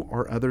 Who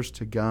are others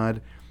to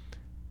God?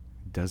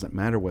 Doesn't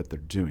matter what they're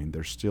doing.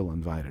 They're still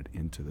invited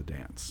into the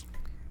dance.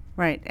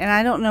 Right. And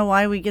I don't know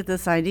why we get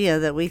this idea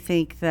that we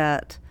think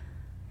that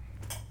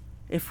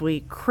if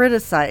we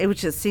criticize,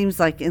 which it seems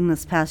like in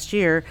this past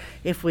year,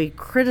 if we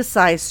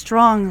criticize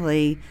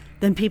strongly,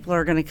 then people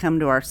are going to come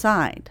to our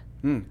side.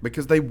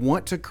 Because they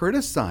want to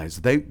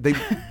criticize. They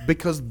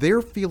because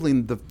they're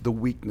feeling the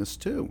weakness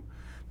too.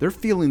 They're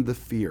feeling the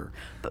fear.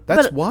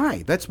 That's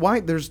why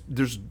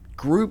there's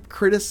group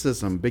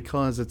criticism,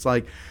 because it's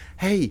like,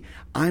 hey,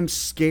 I'm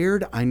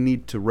scared. I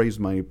need to raise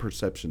my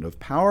perception of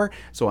power,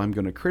 so I'm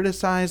going to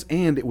criticize,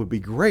 and it would be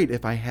great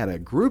if I had a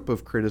group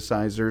of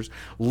criticizers.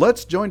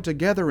 Let's join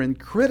together and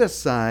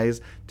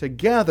criticize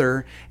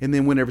together, and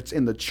then whenever it's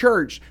in the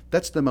church,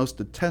 that's the most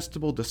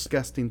detestable,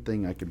 disgusting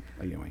thing I could,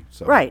 anyway.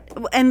 So. Right.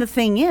 And the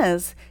thing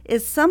is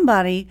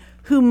somebody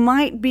who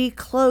might be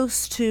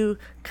close to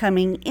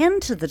coming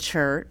into the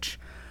church,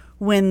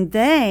 when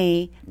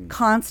they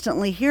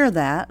constantly hear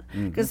that,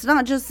 because it's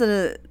not just that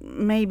it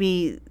may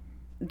be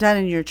done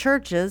in your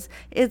churches,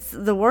 it's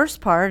the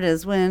worst part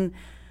is when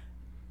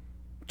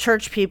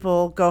church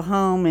people go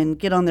home and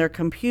get on their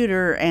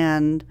computer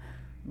and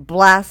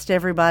blast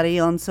everybody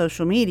on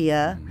social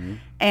media.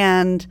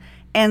 And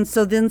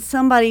so then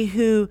somebody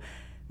who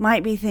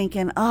might be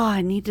thinking, oh,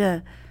 I need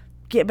to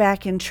get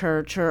back in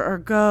church or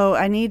go,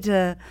 I need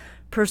to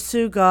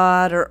pursue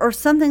God or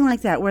something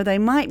like that, where they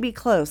might be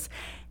close.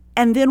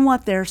 And then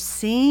what they're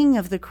seeing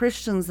of the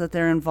Christians that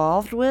they're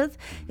involved with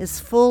is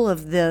full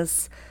of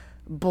this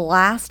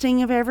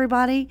blasting of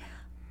everybody.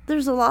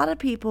 There's a lot of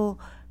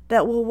people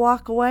that will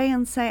walk away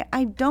and say,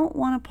 I don't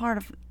want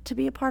to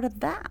be a part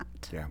of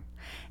that. Yeah.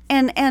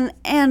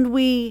 And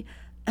we,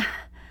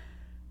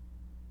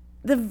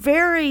 the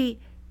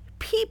very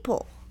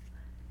people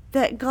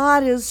that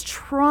God is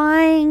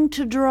trying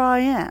to draw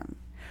in,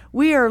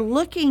 we are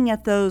looking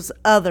at those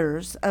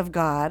others of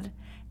God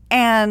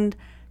and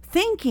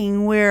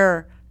thinking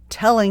we're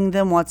telling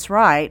them what's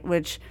right,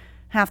 which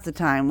half the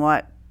time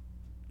what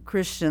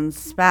Christians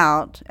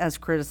spout as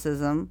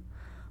criticism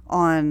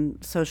on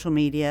social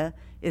media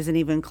isn't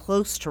even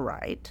close to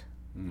right.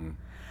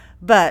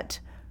 But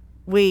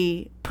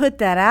we put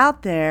that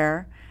out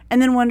there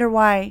and then wonder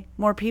why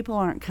more people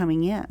aren't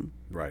coming in.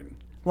 Right.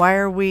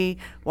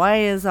 Why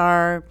is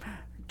our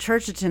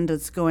church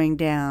attendance going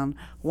down?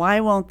 Why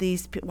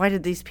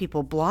did these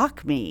people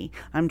block me?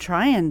 I'm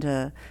trying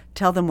to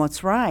tell them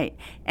what's right.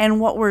 And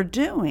what we're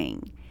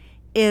doing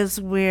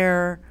is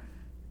we're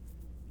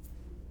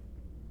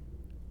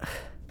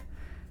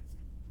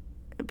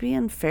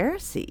being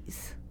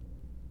Pharisees.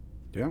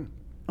 Yeah.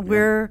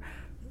 We're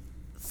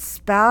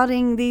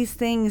spouting these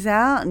things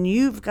out, and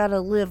you've got to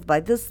live by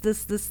this,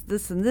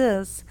 and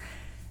this.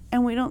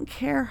 And we don't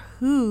care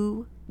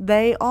who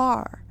they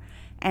are.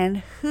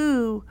 And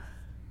who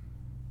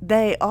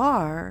they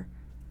are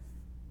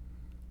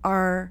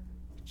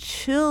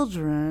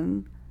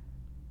children,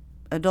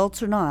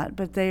 adults or not,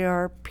 but they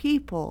are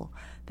people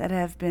that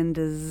have been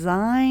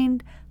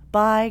designed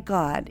by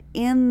God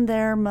in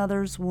their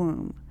mother's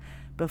womb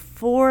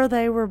before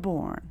they were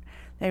born.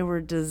 They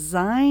were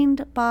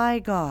designed by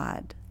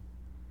God,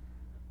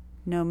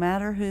 no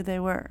matter who they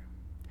were.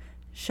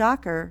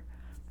 Shocker,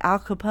 Al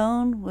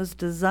Capone was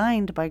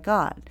designed by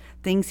God.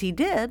 Things he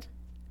did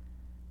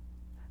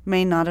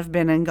may not have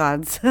been in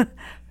God's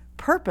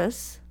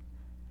purpose,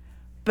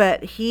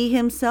 but he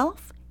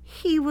himself,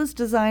 he was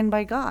designed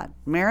by God.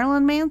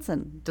 Marilyn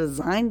Manson,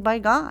 designed by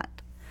God,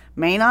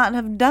 may not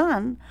have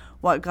done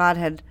what God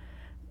had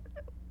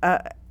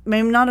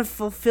may not have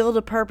fulfilled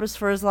a purpose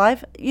for his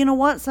life. You know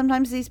what?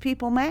 Sometimes these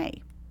people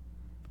may.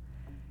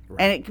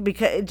 Right.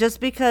 And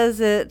just because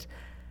it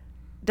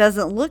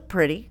doesn't look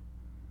pretty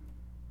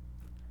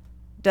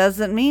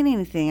doesn't mean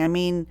anything. I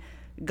mean,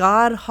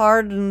 God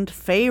hardened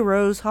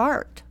Pharaoh's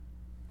heart.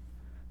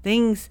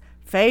 Things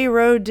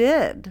Pharaoh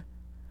did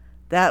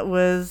that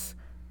was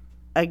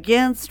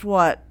against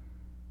what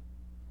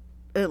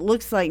it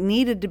looks like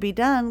needed to be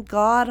done.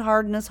 God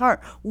hardened his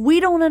heart. We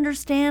don't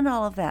understand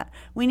all of that.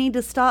 We need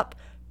to stop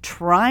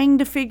trying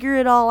to figure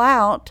it all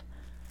out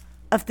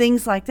of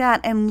things like that.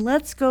 And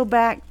let's go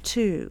back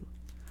to,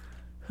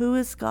 who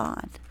is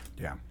God?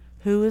 Yeah.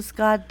 Who is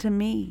God to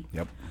me?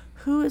 Yep.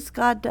 Who is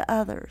God to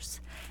others?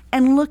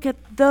 And look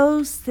at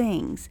those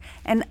things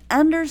and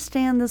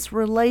understand this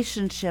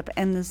relationship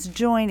and this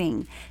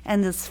joining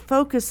and this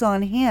focus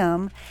on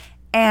Him,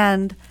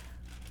 and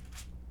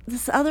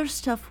this other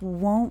stuff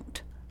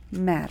won't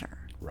matter.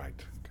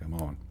 Right. Come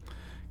on.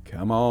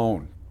 Come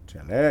on.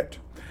 Tell it.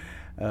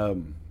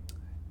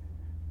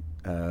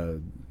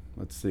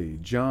 Let's see,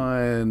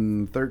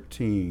 John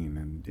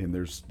 13, and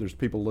there's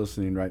people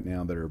listening right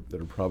now that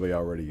are probably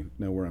already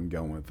know where I'm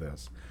going with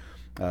this.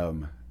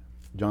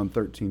 John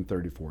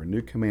 13:34, a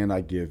new command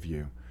I give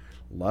you,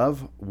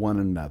 love one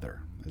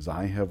another as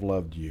I have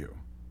loved you.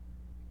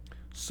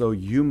 So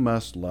you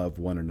must love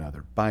one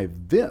another. By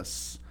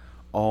this,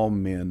 all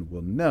men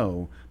will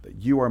know that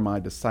you are my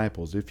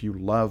disciples if you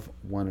love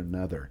one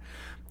another.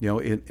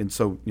 And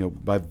so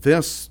by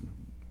this,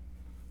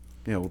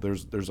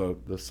 there's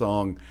the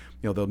song,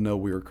 they'll know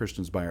we are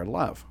Christians by our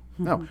love.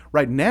 Mm-hmm. No,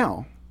 right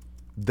now,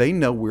 they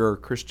know we're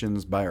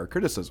Christians by our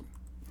criticism.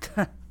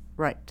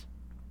 Right.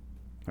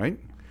 Right?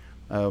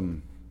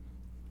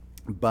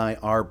 By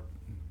our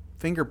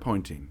finger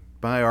pointing,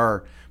 by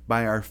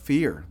our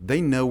fear.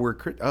 They know we're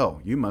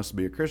you must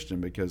be a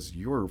Christian because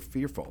you're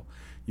fearful.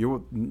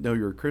 You know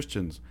you're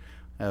Christians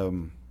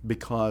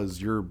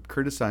because you're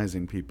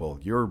criticizing people.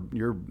 You're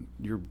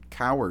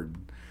coward.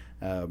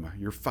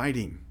 You're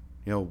fighting.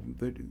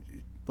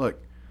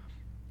 Look,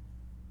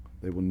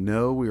 they will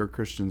know we are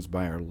Christians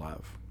by our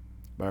love,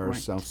 by our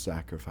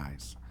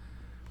self-sacrifice,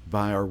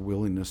 by our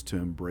willingness to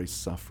embrace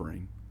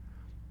suffering.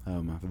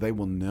 They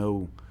will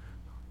know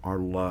our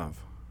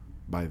love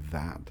by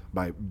that.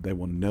 They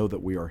will know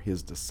that we are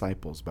His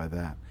disciples by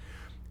that.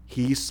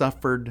 He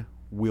suffered,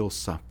 we'll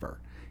suffer.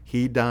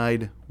 He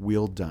died,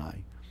 we'll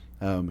die.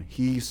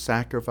 He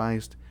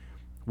sacrificed,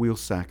 we'll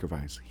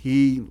sacrifice.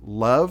 He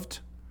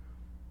loved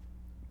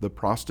the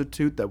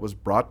prostitute that was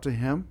brought to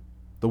him,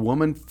 the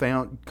woman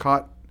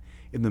caught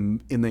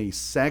in a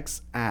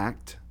sex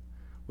act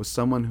with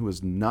someone who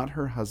was not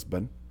her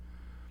husband,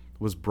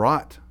 was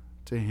brought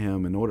to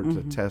him in order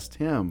to test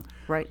him.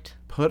 Right.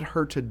 Put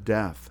her to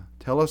death.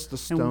 Tell us to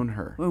stone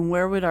her. And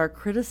where would our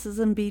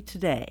criticism be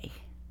today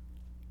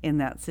in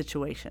that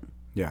situation?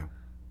 Yeah.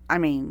 I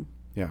mean.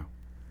 Yeah.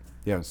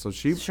 Yeah. So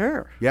she.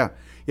 Sure. Yeah.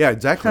 Yeah.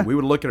 Exactly. We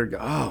would look at her and go,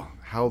 "Oh,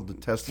 how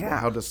detestable! Yeah.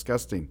 How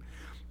disgusting!"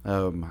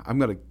 I'm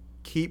going to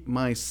keep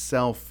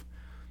myself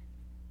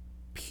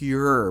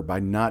pure by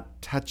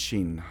not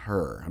touching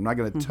her. I'm not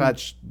going to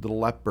touch the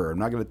leper. I'm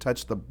not going to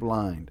touch the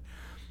blind.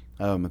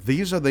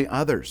 These are the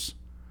others.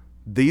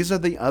 These are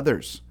the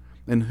others.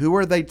 And who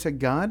are they to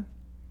God?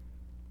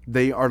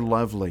 They are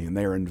lovely, and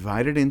they are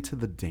invited into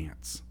the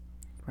dance.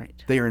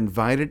 Right. They are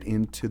invited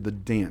into the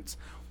dance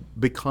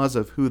because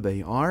of who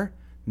they are,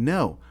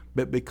 No,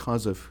 but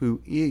because of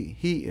who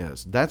he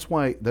is. That's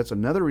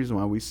another reason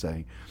why we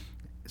say,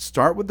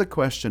 start with the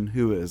question,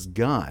 who is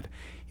God?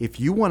 If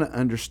you want to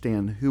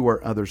understand who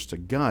are others to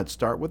God,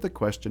 start with the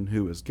question,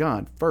 who is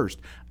God first.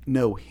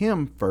 Know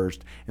him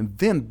first, and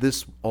then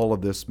all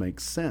of this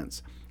makes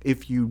sense.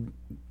 If you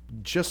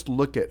just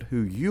look at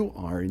who you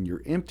are and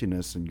your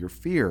emptiness and your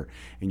fear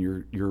and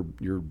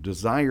your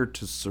desire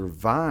to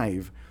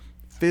survive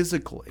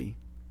physically,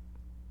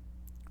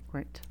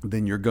 Right.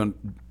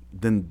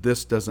 then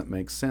this doesn't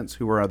make sense.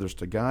 Who are others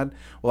to God?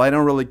 Well, I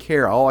don't really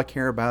care. All I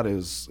care about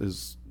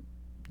is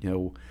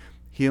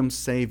him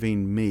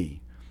saving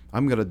me.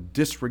 I'm going to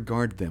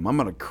disregard them. I'm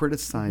going to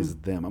criticize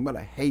them. I'm going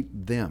to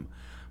hate them.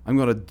 I'm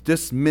going to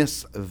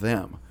dismiss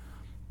them.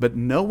 But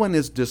no one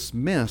is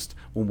dismissed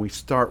when we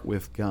start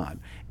with God.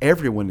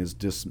 Everyone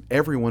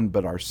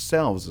but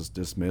ourselves is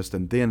dismissed.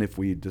 And then if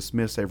we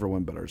dismiss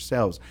everyone but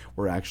ourselves,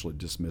 we're actually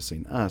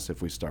dismissing us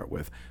if we start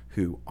with,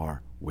 who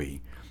are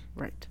we?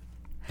 Right.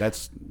 Go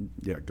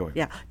ahead.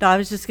 Yeah. No, I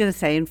was just going to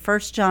say in 1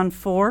 John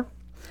 4,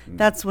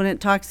 that's when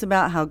it talks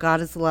about how God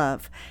is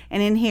love.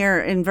 And in here,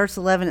 in verse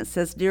 11, it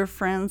says, "Dear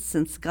friends,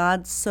 since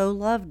God so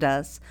loved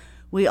us,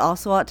 we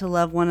also ought to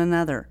love one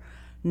another.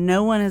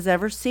 No one has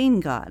ever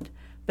seen God.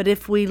 But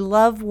if we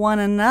love one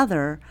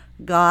another,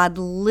 God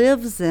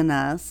lives in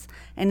us,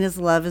 and his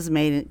love is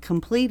made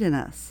complete in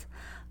us."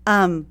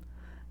 In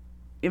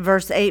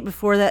verse 8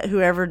 before that,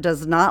 "Whoever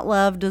does not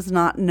love does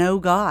not know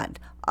God,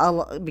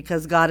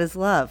 because God is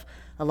love."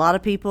 A lot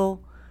of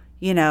people,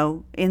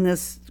 in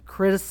this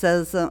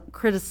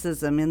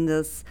criticism, in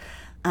this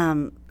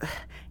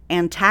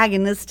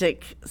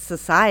antagonistic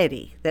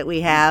society that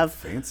we have,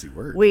 fancy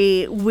word,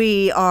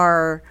 we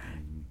are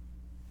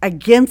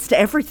against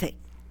everything.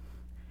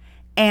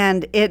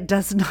 And it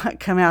does not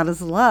come out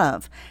as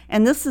love.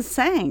 And this is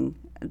saying,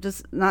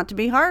 just not to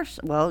be harsh,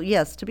 well,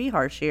 yes, to be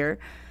harsh here,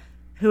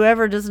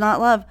 whoever does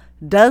not love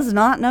does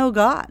not know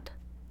God.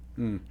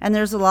 And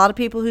there's a lot of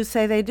people who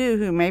say they do,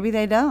 who maybe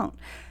they don't.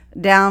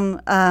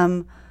 Down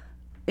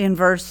in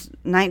verse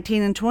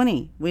 19 and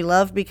 20, we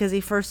love because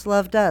he first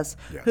loved us.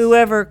 Yes.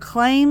 Whoever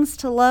claims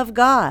to love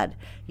God,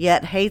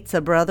 yet hates a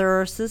brother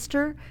or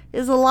sister,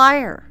 is a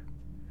liar.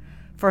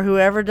 For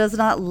whoever does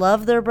not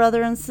love their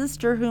brother and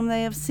sister whom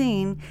they have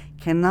seen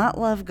cannot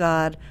love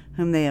God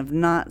whom they have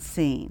not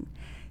seen.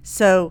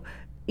 So,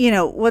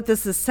 what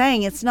this is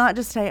saying, it's not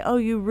just say, oh,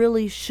 you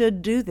really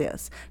should do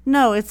this.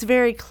 No, it's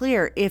very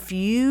clear. If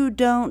you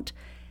don't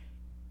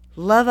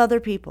love other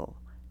people,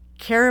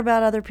 care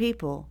about other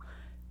people,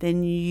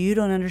 then you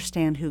don't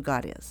understand who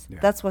God is. Yeah.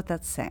 That's what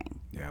that's saying.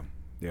 Yeah.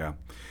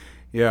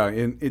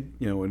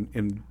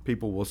 And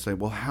people will say,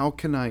 well, how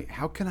can I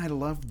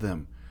love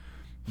them?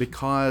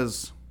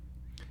 Because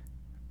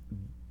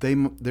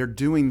they're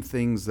doing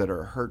things that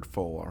are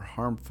hurtful or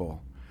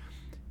harmful.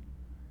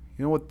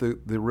 You know what the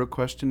real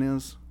question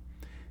is?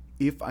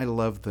 If I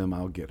love them,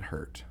 I'll get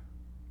hurt.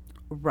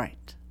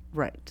 Right.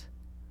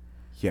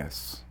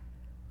 Yes.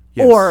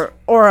 Or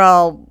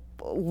I'll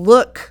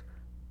look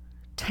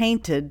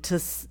tainted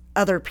to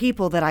other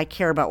people that I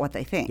care about what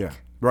they think. Yeah,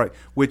 right.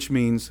 Which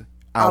means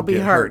I'll be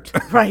hurt.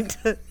 Right.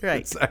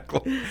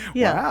 Exactly.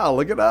 Yeah. Wow,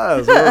 look at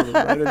us. We're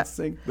right in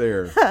sync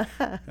there.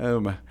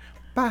 Anyway,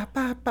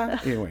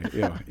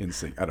 in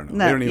sync. I don't know.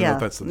 No, I don't even know if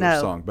that's the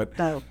song, but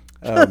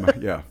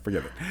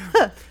forget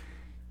it.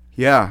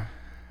 Yeah.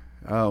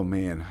 Oh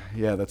man.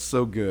 Yeah, that's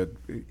so good.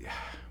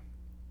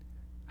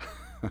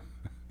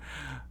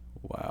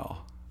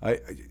 Wow.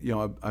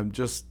 I'm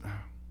just,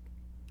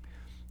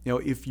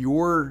 if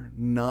you're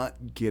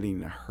not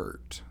getting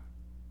hurt,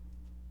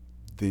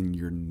 then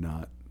you're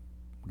not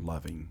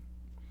loving.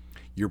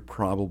 You're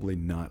probably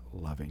not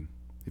loving.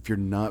 If you're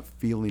not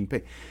feeling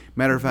pain.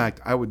 Matter of fact,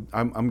 I'm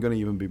going to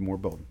even be more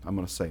bold. I'm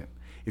going to say it.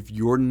 If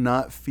you're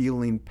not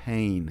feeling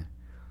pain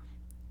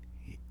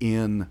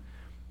in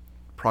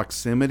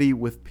proximity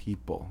with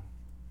people,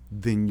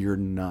 then you're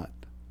not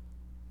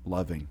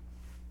loving.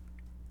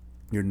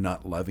 You're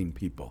not loving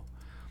people.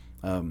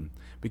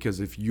 Because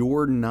if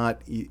you're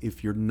not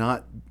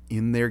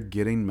in there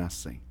getting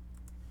messy,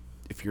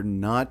 if you're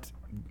not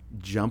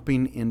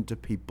jumping into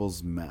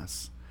people's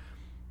mess,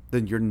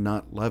 then you're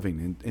not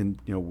loving.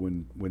 And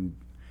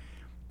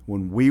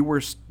when we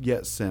were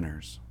yet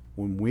sinners,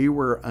 when we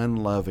were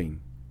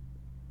unloving,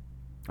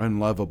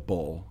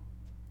 unlovable,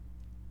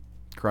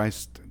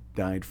 Christ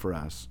died for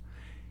us.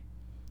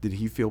 Did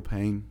he feel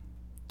pain?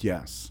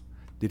 Yes.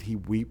 Did he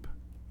weep?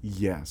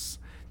 Yes.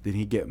 Did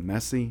he get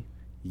messy?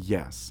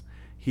 Yes.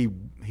 He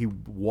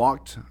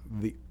walked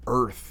the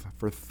earth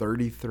for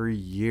 33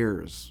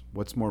 years.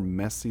 What's more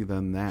messy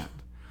than that?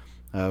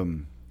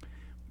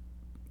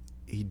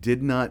 He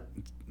did not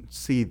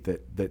see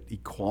that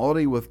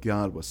equality with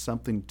God was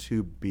something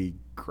to be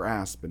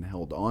grasped and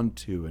held on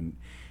to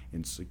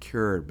and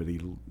secured, but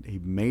he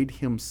made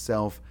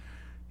himself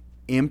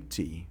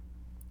empty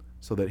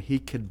so that he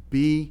could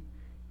be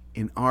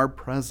in our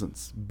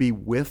presence, be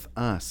with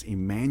us,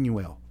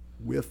 Emmanuel,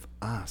 with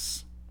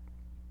us,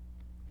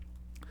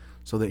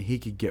 so that he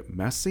could get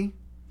messy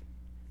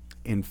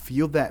and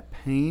feel that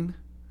pain,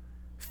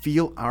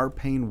 feel our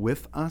pain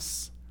with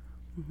us.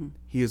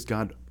 He is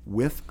God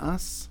with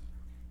us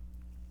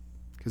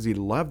because he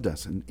loved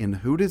us. And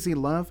who does he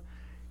love?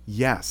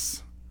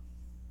 Yes.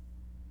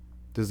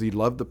 Does he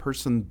love the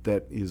person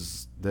that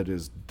is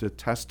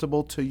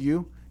detestable to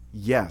you?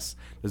 Yes.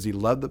 Does he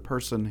love the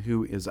person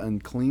who is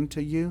unclean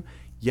to you?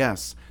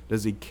 Yes.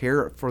 Does he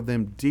care for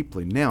them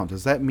deeply? Now,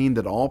 does that mean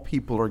that all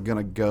people are going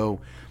to go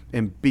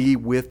and be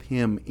with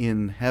him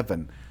in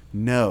heaven?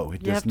 No,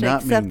 it does not mean. You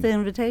have to accept the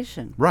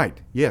invitation. Right,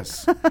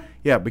 yes.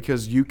 Yeah,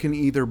 because you can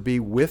either be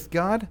with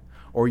God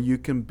or you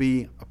can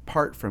be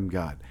apart from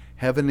God.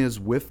 Heaven is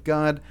with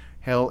God,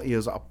 hell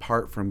is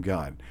apart from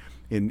God.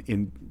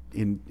 In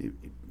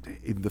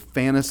the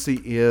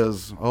fantasy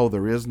is, oh,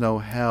 there is no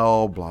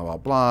hell, blah, blah,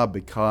 blah,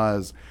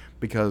 because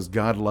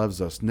God loves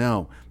us.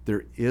 No,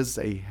 there is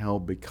a hell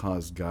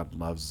because God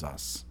loves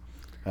us.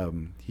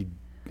 He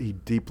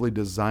deeply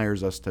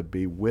desires us to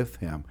be with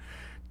him.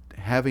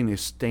 Having a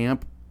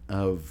stamp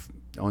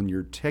on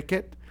your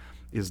ticket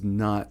is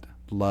not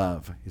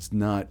love. It's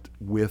not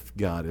with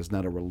God. It's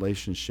not a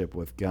relationship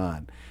with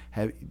God.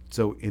 Here's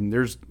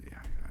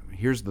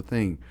the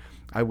thing.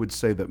 I would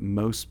say that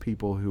most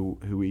people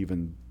who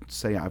even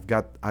say I've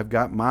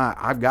got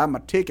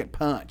my ticket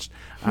punched.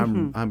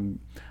 I'm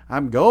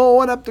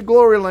going up to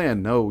glory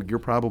land. No, you're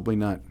probably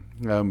not,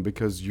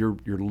 because you're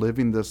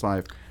living this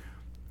life.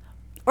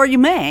 Or you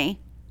may.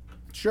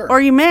 Sure.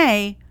 Or you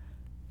may,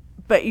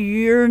 but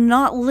you're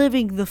not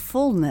living the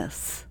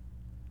fullness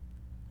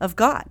of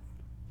God.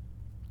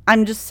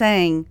 I'm just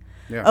saying,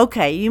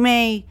 okay, you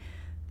may,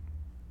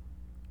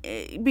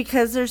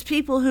 because there's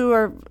people who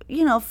are,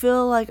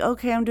 feel like,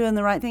 okay, I'm doing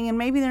the right thing, and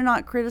maybe they're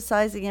not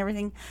criticizing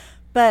everything,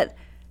 but,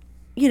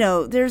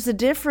 there's a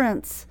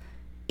difference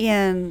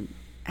in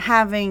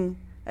having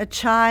a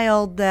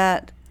child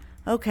that,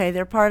 okay,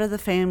 they're part of the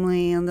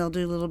family and they'll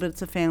do little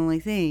bits of family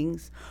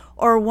things,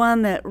 or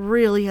one that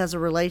really has a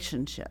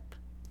relationship.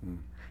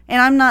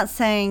 And I'm not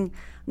saying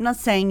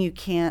you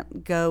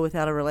can't go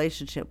without a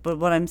relationship, but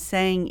what I'm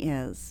saying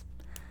is,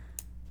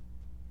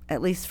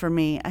 at least for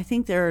me, I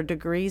think there are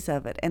degrees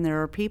of it, and there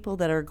are people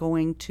that are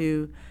going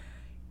to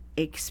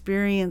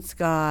experience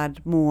God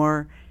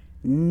more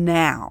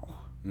now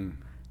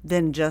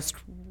than just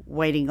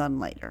waiting on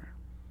later.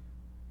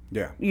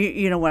 Yeah.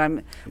 You know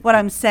what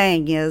I'm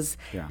saying is,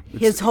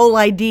 his whole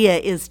idea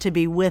is to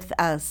be with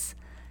us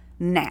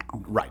now.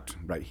 Right.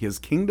 His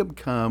kingdom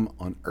come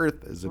on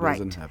earth as it is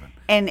in heaven.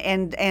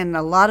 And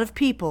a lot of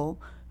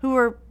people who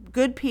are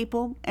good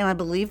people, and I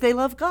believe they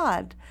love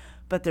God,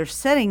 but they're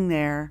sitting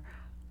there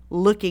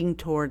looking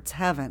towards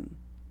heaven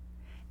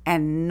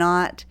and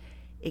not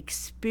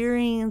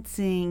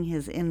experiencing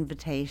his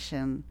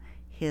invitation,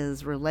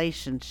 his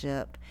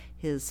relationship,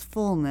 his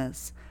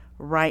fullness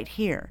right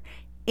here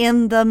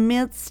in the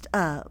midst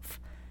of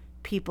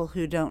people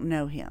who don't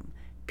know him,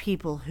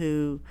 people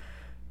who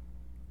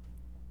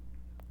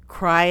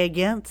cry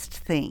against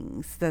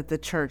things that the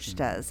church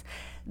does.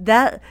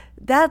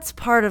 That's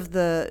part of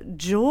the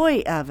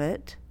joy of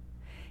it,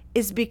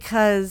 is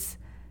because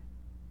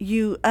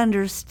you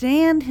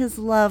understand his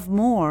love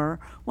more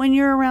when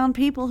you're around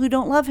people who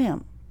don't love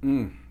him.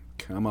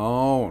 Come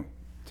on,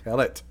 tell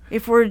it.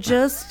 If we're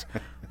just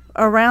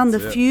around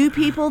the few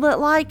people that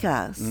like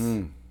us,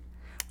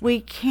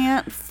 we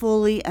can't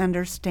fully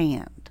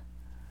understand.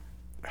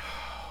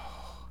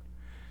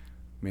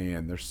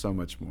 Man, there's so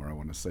much more I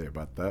want to say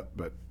about that,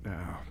 but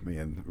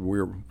man,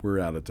 we're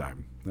out of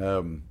time.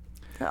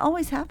 That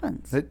always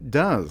happens. It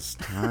does.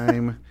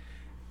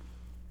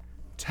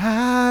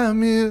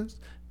 Time is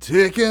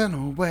ticking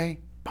away.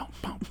 Boom,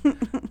 boom.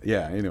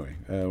 Yeah. Anyway,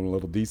 a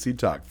little DC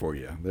talk for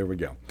you. There we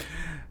go.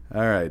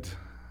 All right.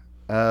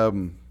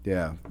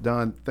 Yeah,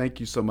 Don, thank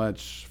you so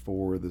much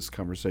for this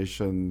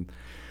conversation.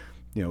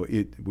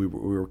 We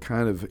were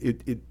kind of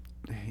it.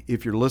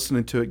 If you're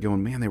listening to it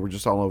going, man, they were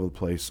just all over the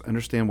place.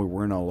 Understand we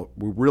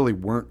really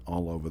weren't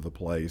all over the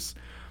place.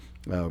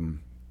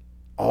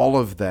 All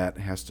of that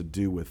has to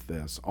do with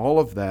this. All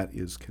of that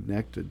is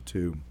connected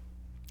to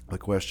the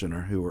question,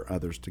 or who are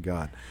others to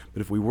God?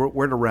 But if we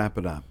were to wrap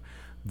it up,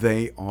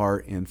 they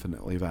are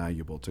infinitely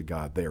valuable to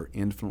God. They are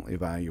infinitely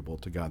valuable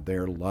to God. They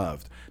are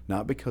loved,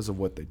 not because of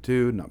what they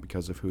do, not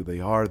because of who they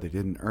are. They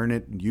didn't earn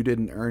it. You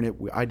didn't earn it.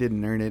 I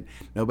didn't earn it.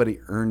 Nobody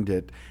earned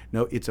it.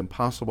 No, it's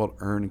impossible to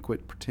earn, and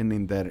quit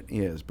pretending that it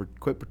is.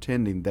 Quit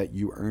pretending that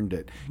you earned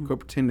it. Quit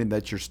pretending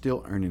that you're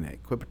still earning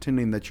it. Quit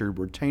pretending that you're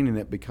retaining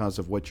it because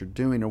of what you're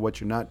doing or what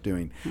you're not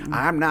doing.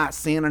 I'm not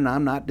sinning.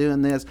 I'm not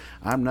doing this.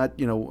 I'm not,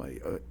 yeah.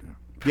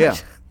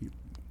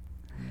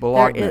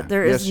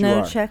 There is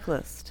no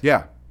checklist.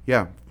 Yeah.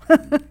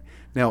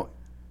 Now,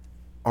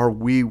 are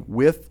we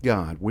with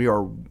God? We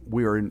are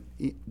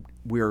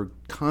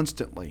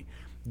constantly,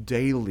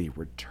 daily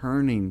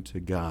returning to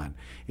God,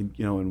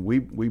 and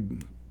we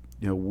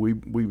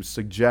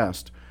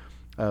suggest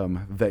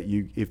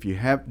that if you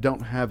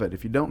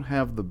don't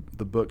have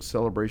the book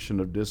Celebration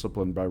of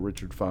Discipline by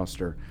Richard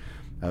Foster,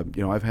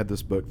 I've had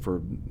this book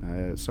for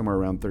somewhere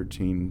around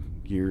 13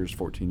 years,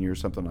 14 years,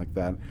 something like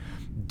that.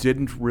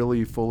 Didn't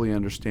really fully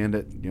understand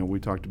it. We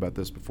talked about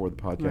this before the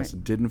podcast.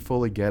 Right. Didn't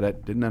fully get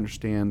it. Didn't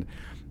understand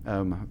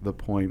the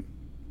point.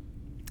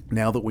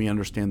 Now that we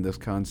understand this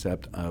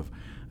concept of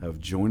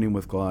joining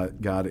with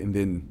God, and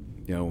then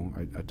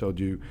I told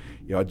you,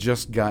 I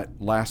just got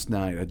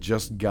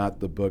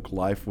the book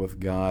Life with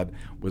God,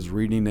 was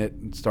reading it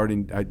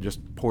and I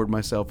just poured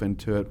myself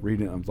into it,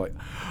 reading it. I was like,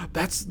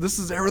 this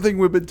is everything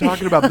we've been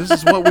talking about. This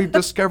is what we've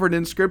discovered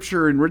in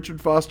Scripture. And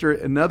Richard Foster,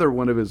 another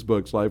one of his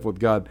books, Life with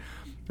God,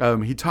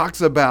 he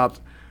talks about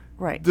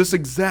this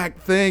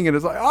exact thing, and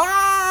it's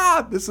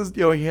like, this is,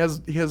 he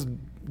has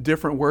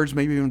different words,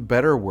 maybe even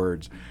better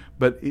words,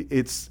 but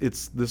it's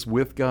this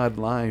with God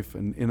life,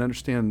 and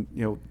understand,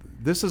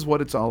 this is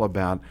what it's all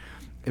about,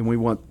 and we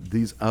want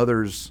these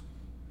others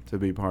to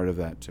be part of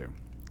that too.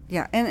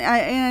 Yeah, and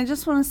I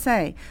just want to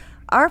say,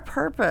 our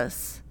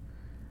purpose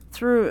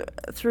through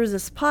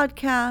this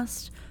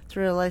podcast,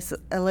 through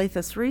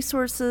Alathus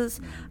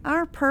Resources,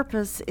 our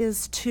purpose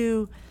is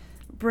to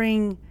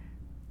bring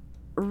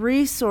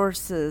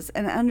resources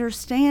and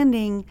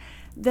understanding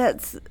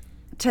that's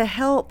to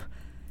help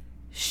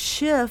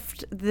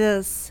shift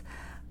this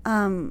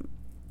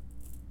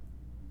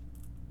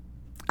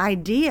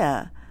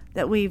idea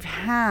that we've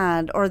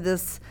had, or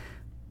this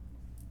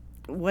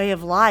way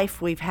of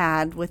life we've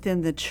had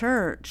within the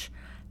church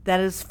that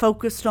is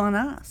focused on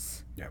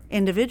us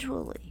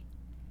individually.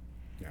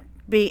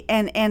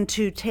 And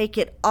to take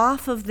it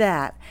off of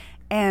that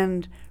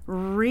and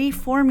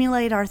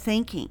reformulate our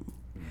thinking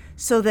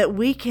so that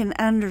we can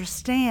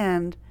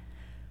understand,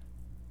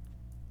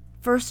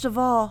 first of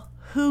all,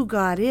 who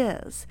God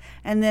is,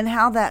 and then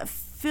how that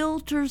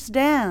filters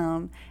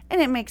down and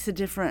it makes a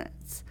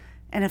difference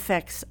and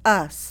affects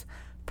us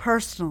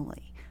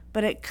personally.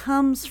 But it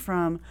comes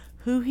from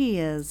who He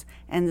is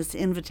and this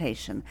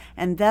invitation.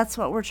 And that's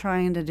what we're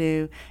trying to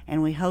do,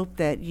 and we hope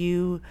that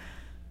you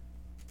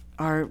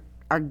are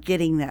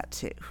getting that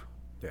too.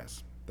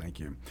 Yes, thank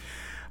you.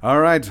 All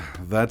right,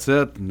 that's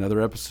it.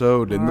 Another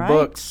episode in the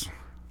books.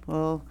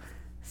 We'll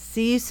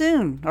see you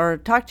soon, or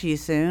talk to you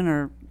soon,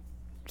 or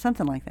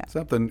something like that.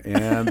 Something,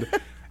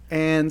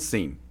 and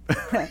scene.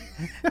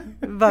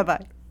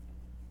 Bye-bye.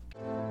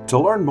 To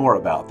learn more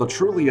about the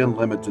Truly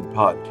Unlimited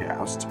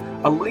podcast,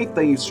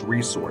 Alathus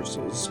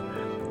Resources,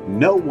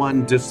 No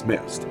One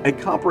Dismissed, a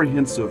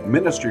comprehensive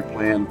ministry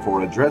plan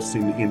for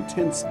addressing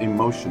intense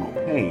emotional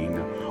pain,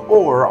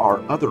 or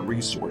our other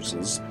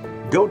resources,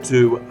 go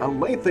to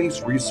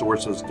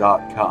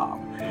alathusresources.com.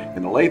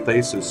 And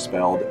Alathus is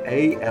spelled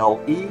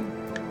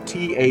ALETHES.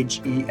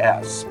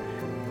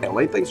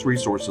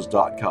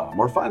 alathusresources.com,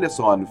 or find us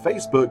on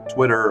Facebook,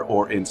 Twitter,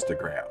 or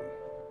Instagram.